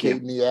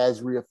educating the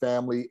AZREIA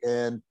family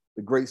and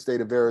the great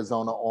state of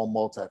Arizona on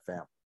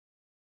multifamily.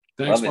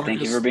 Thanks, Marcus.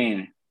 Thank you for being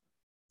here.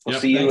 We'll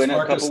see you in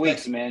a couple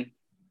weeks, man.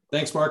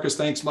 Thanks, Marcus.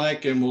 Thanks,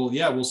 Mike. And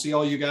we'll see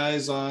all you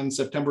guys on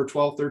September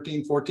 12th,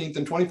 13th, 14th,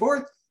 and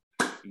 24th.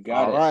 You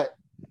got it. All right.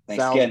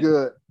 Thanks Sounds again.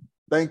 good.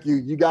 Thank you.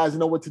 You guys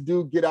know what to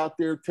do. Get out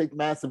there, take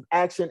massive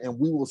action, and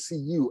we will see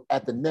you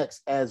at the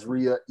next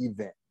AZREIA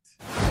event.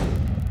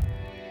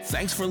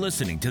 Thanks for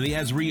listening to the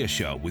AZREIA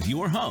Show with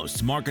your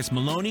hosts, Marcus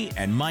Maloney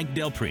and Mike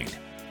Delprete.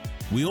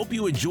 We hope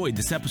you enjoyed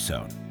this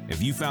episode.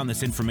 If you found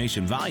this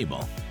information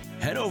valuable,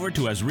 head over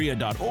to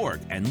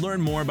AZREIA.org and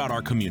learn more about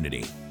our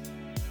community.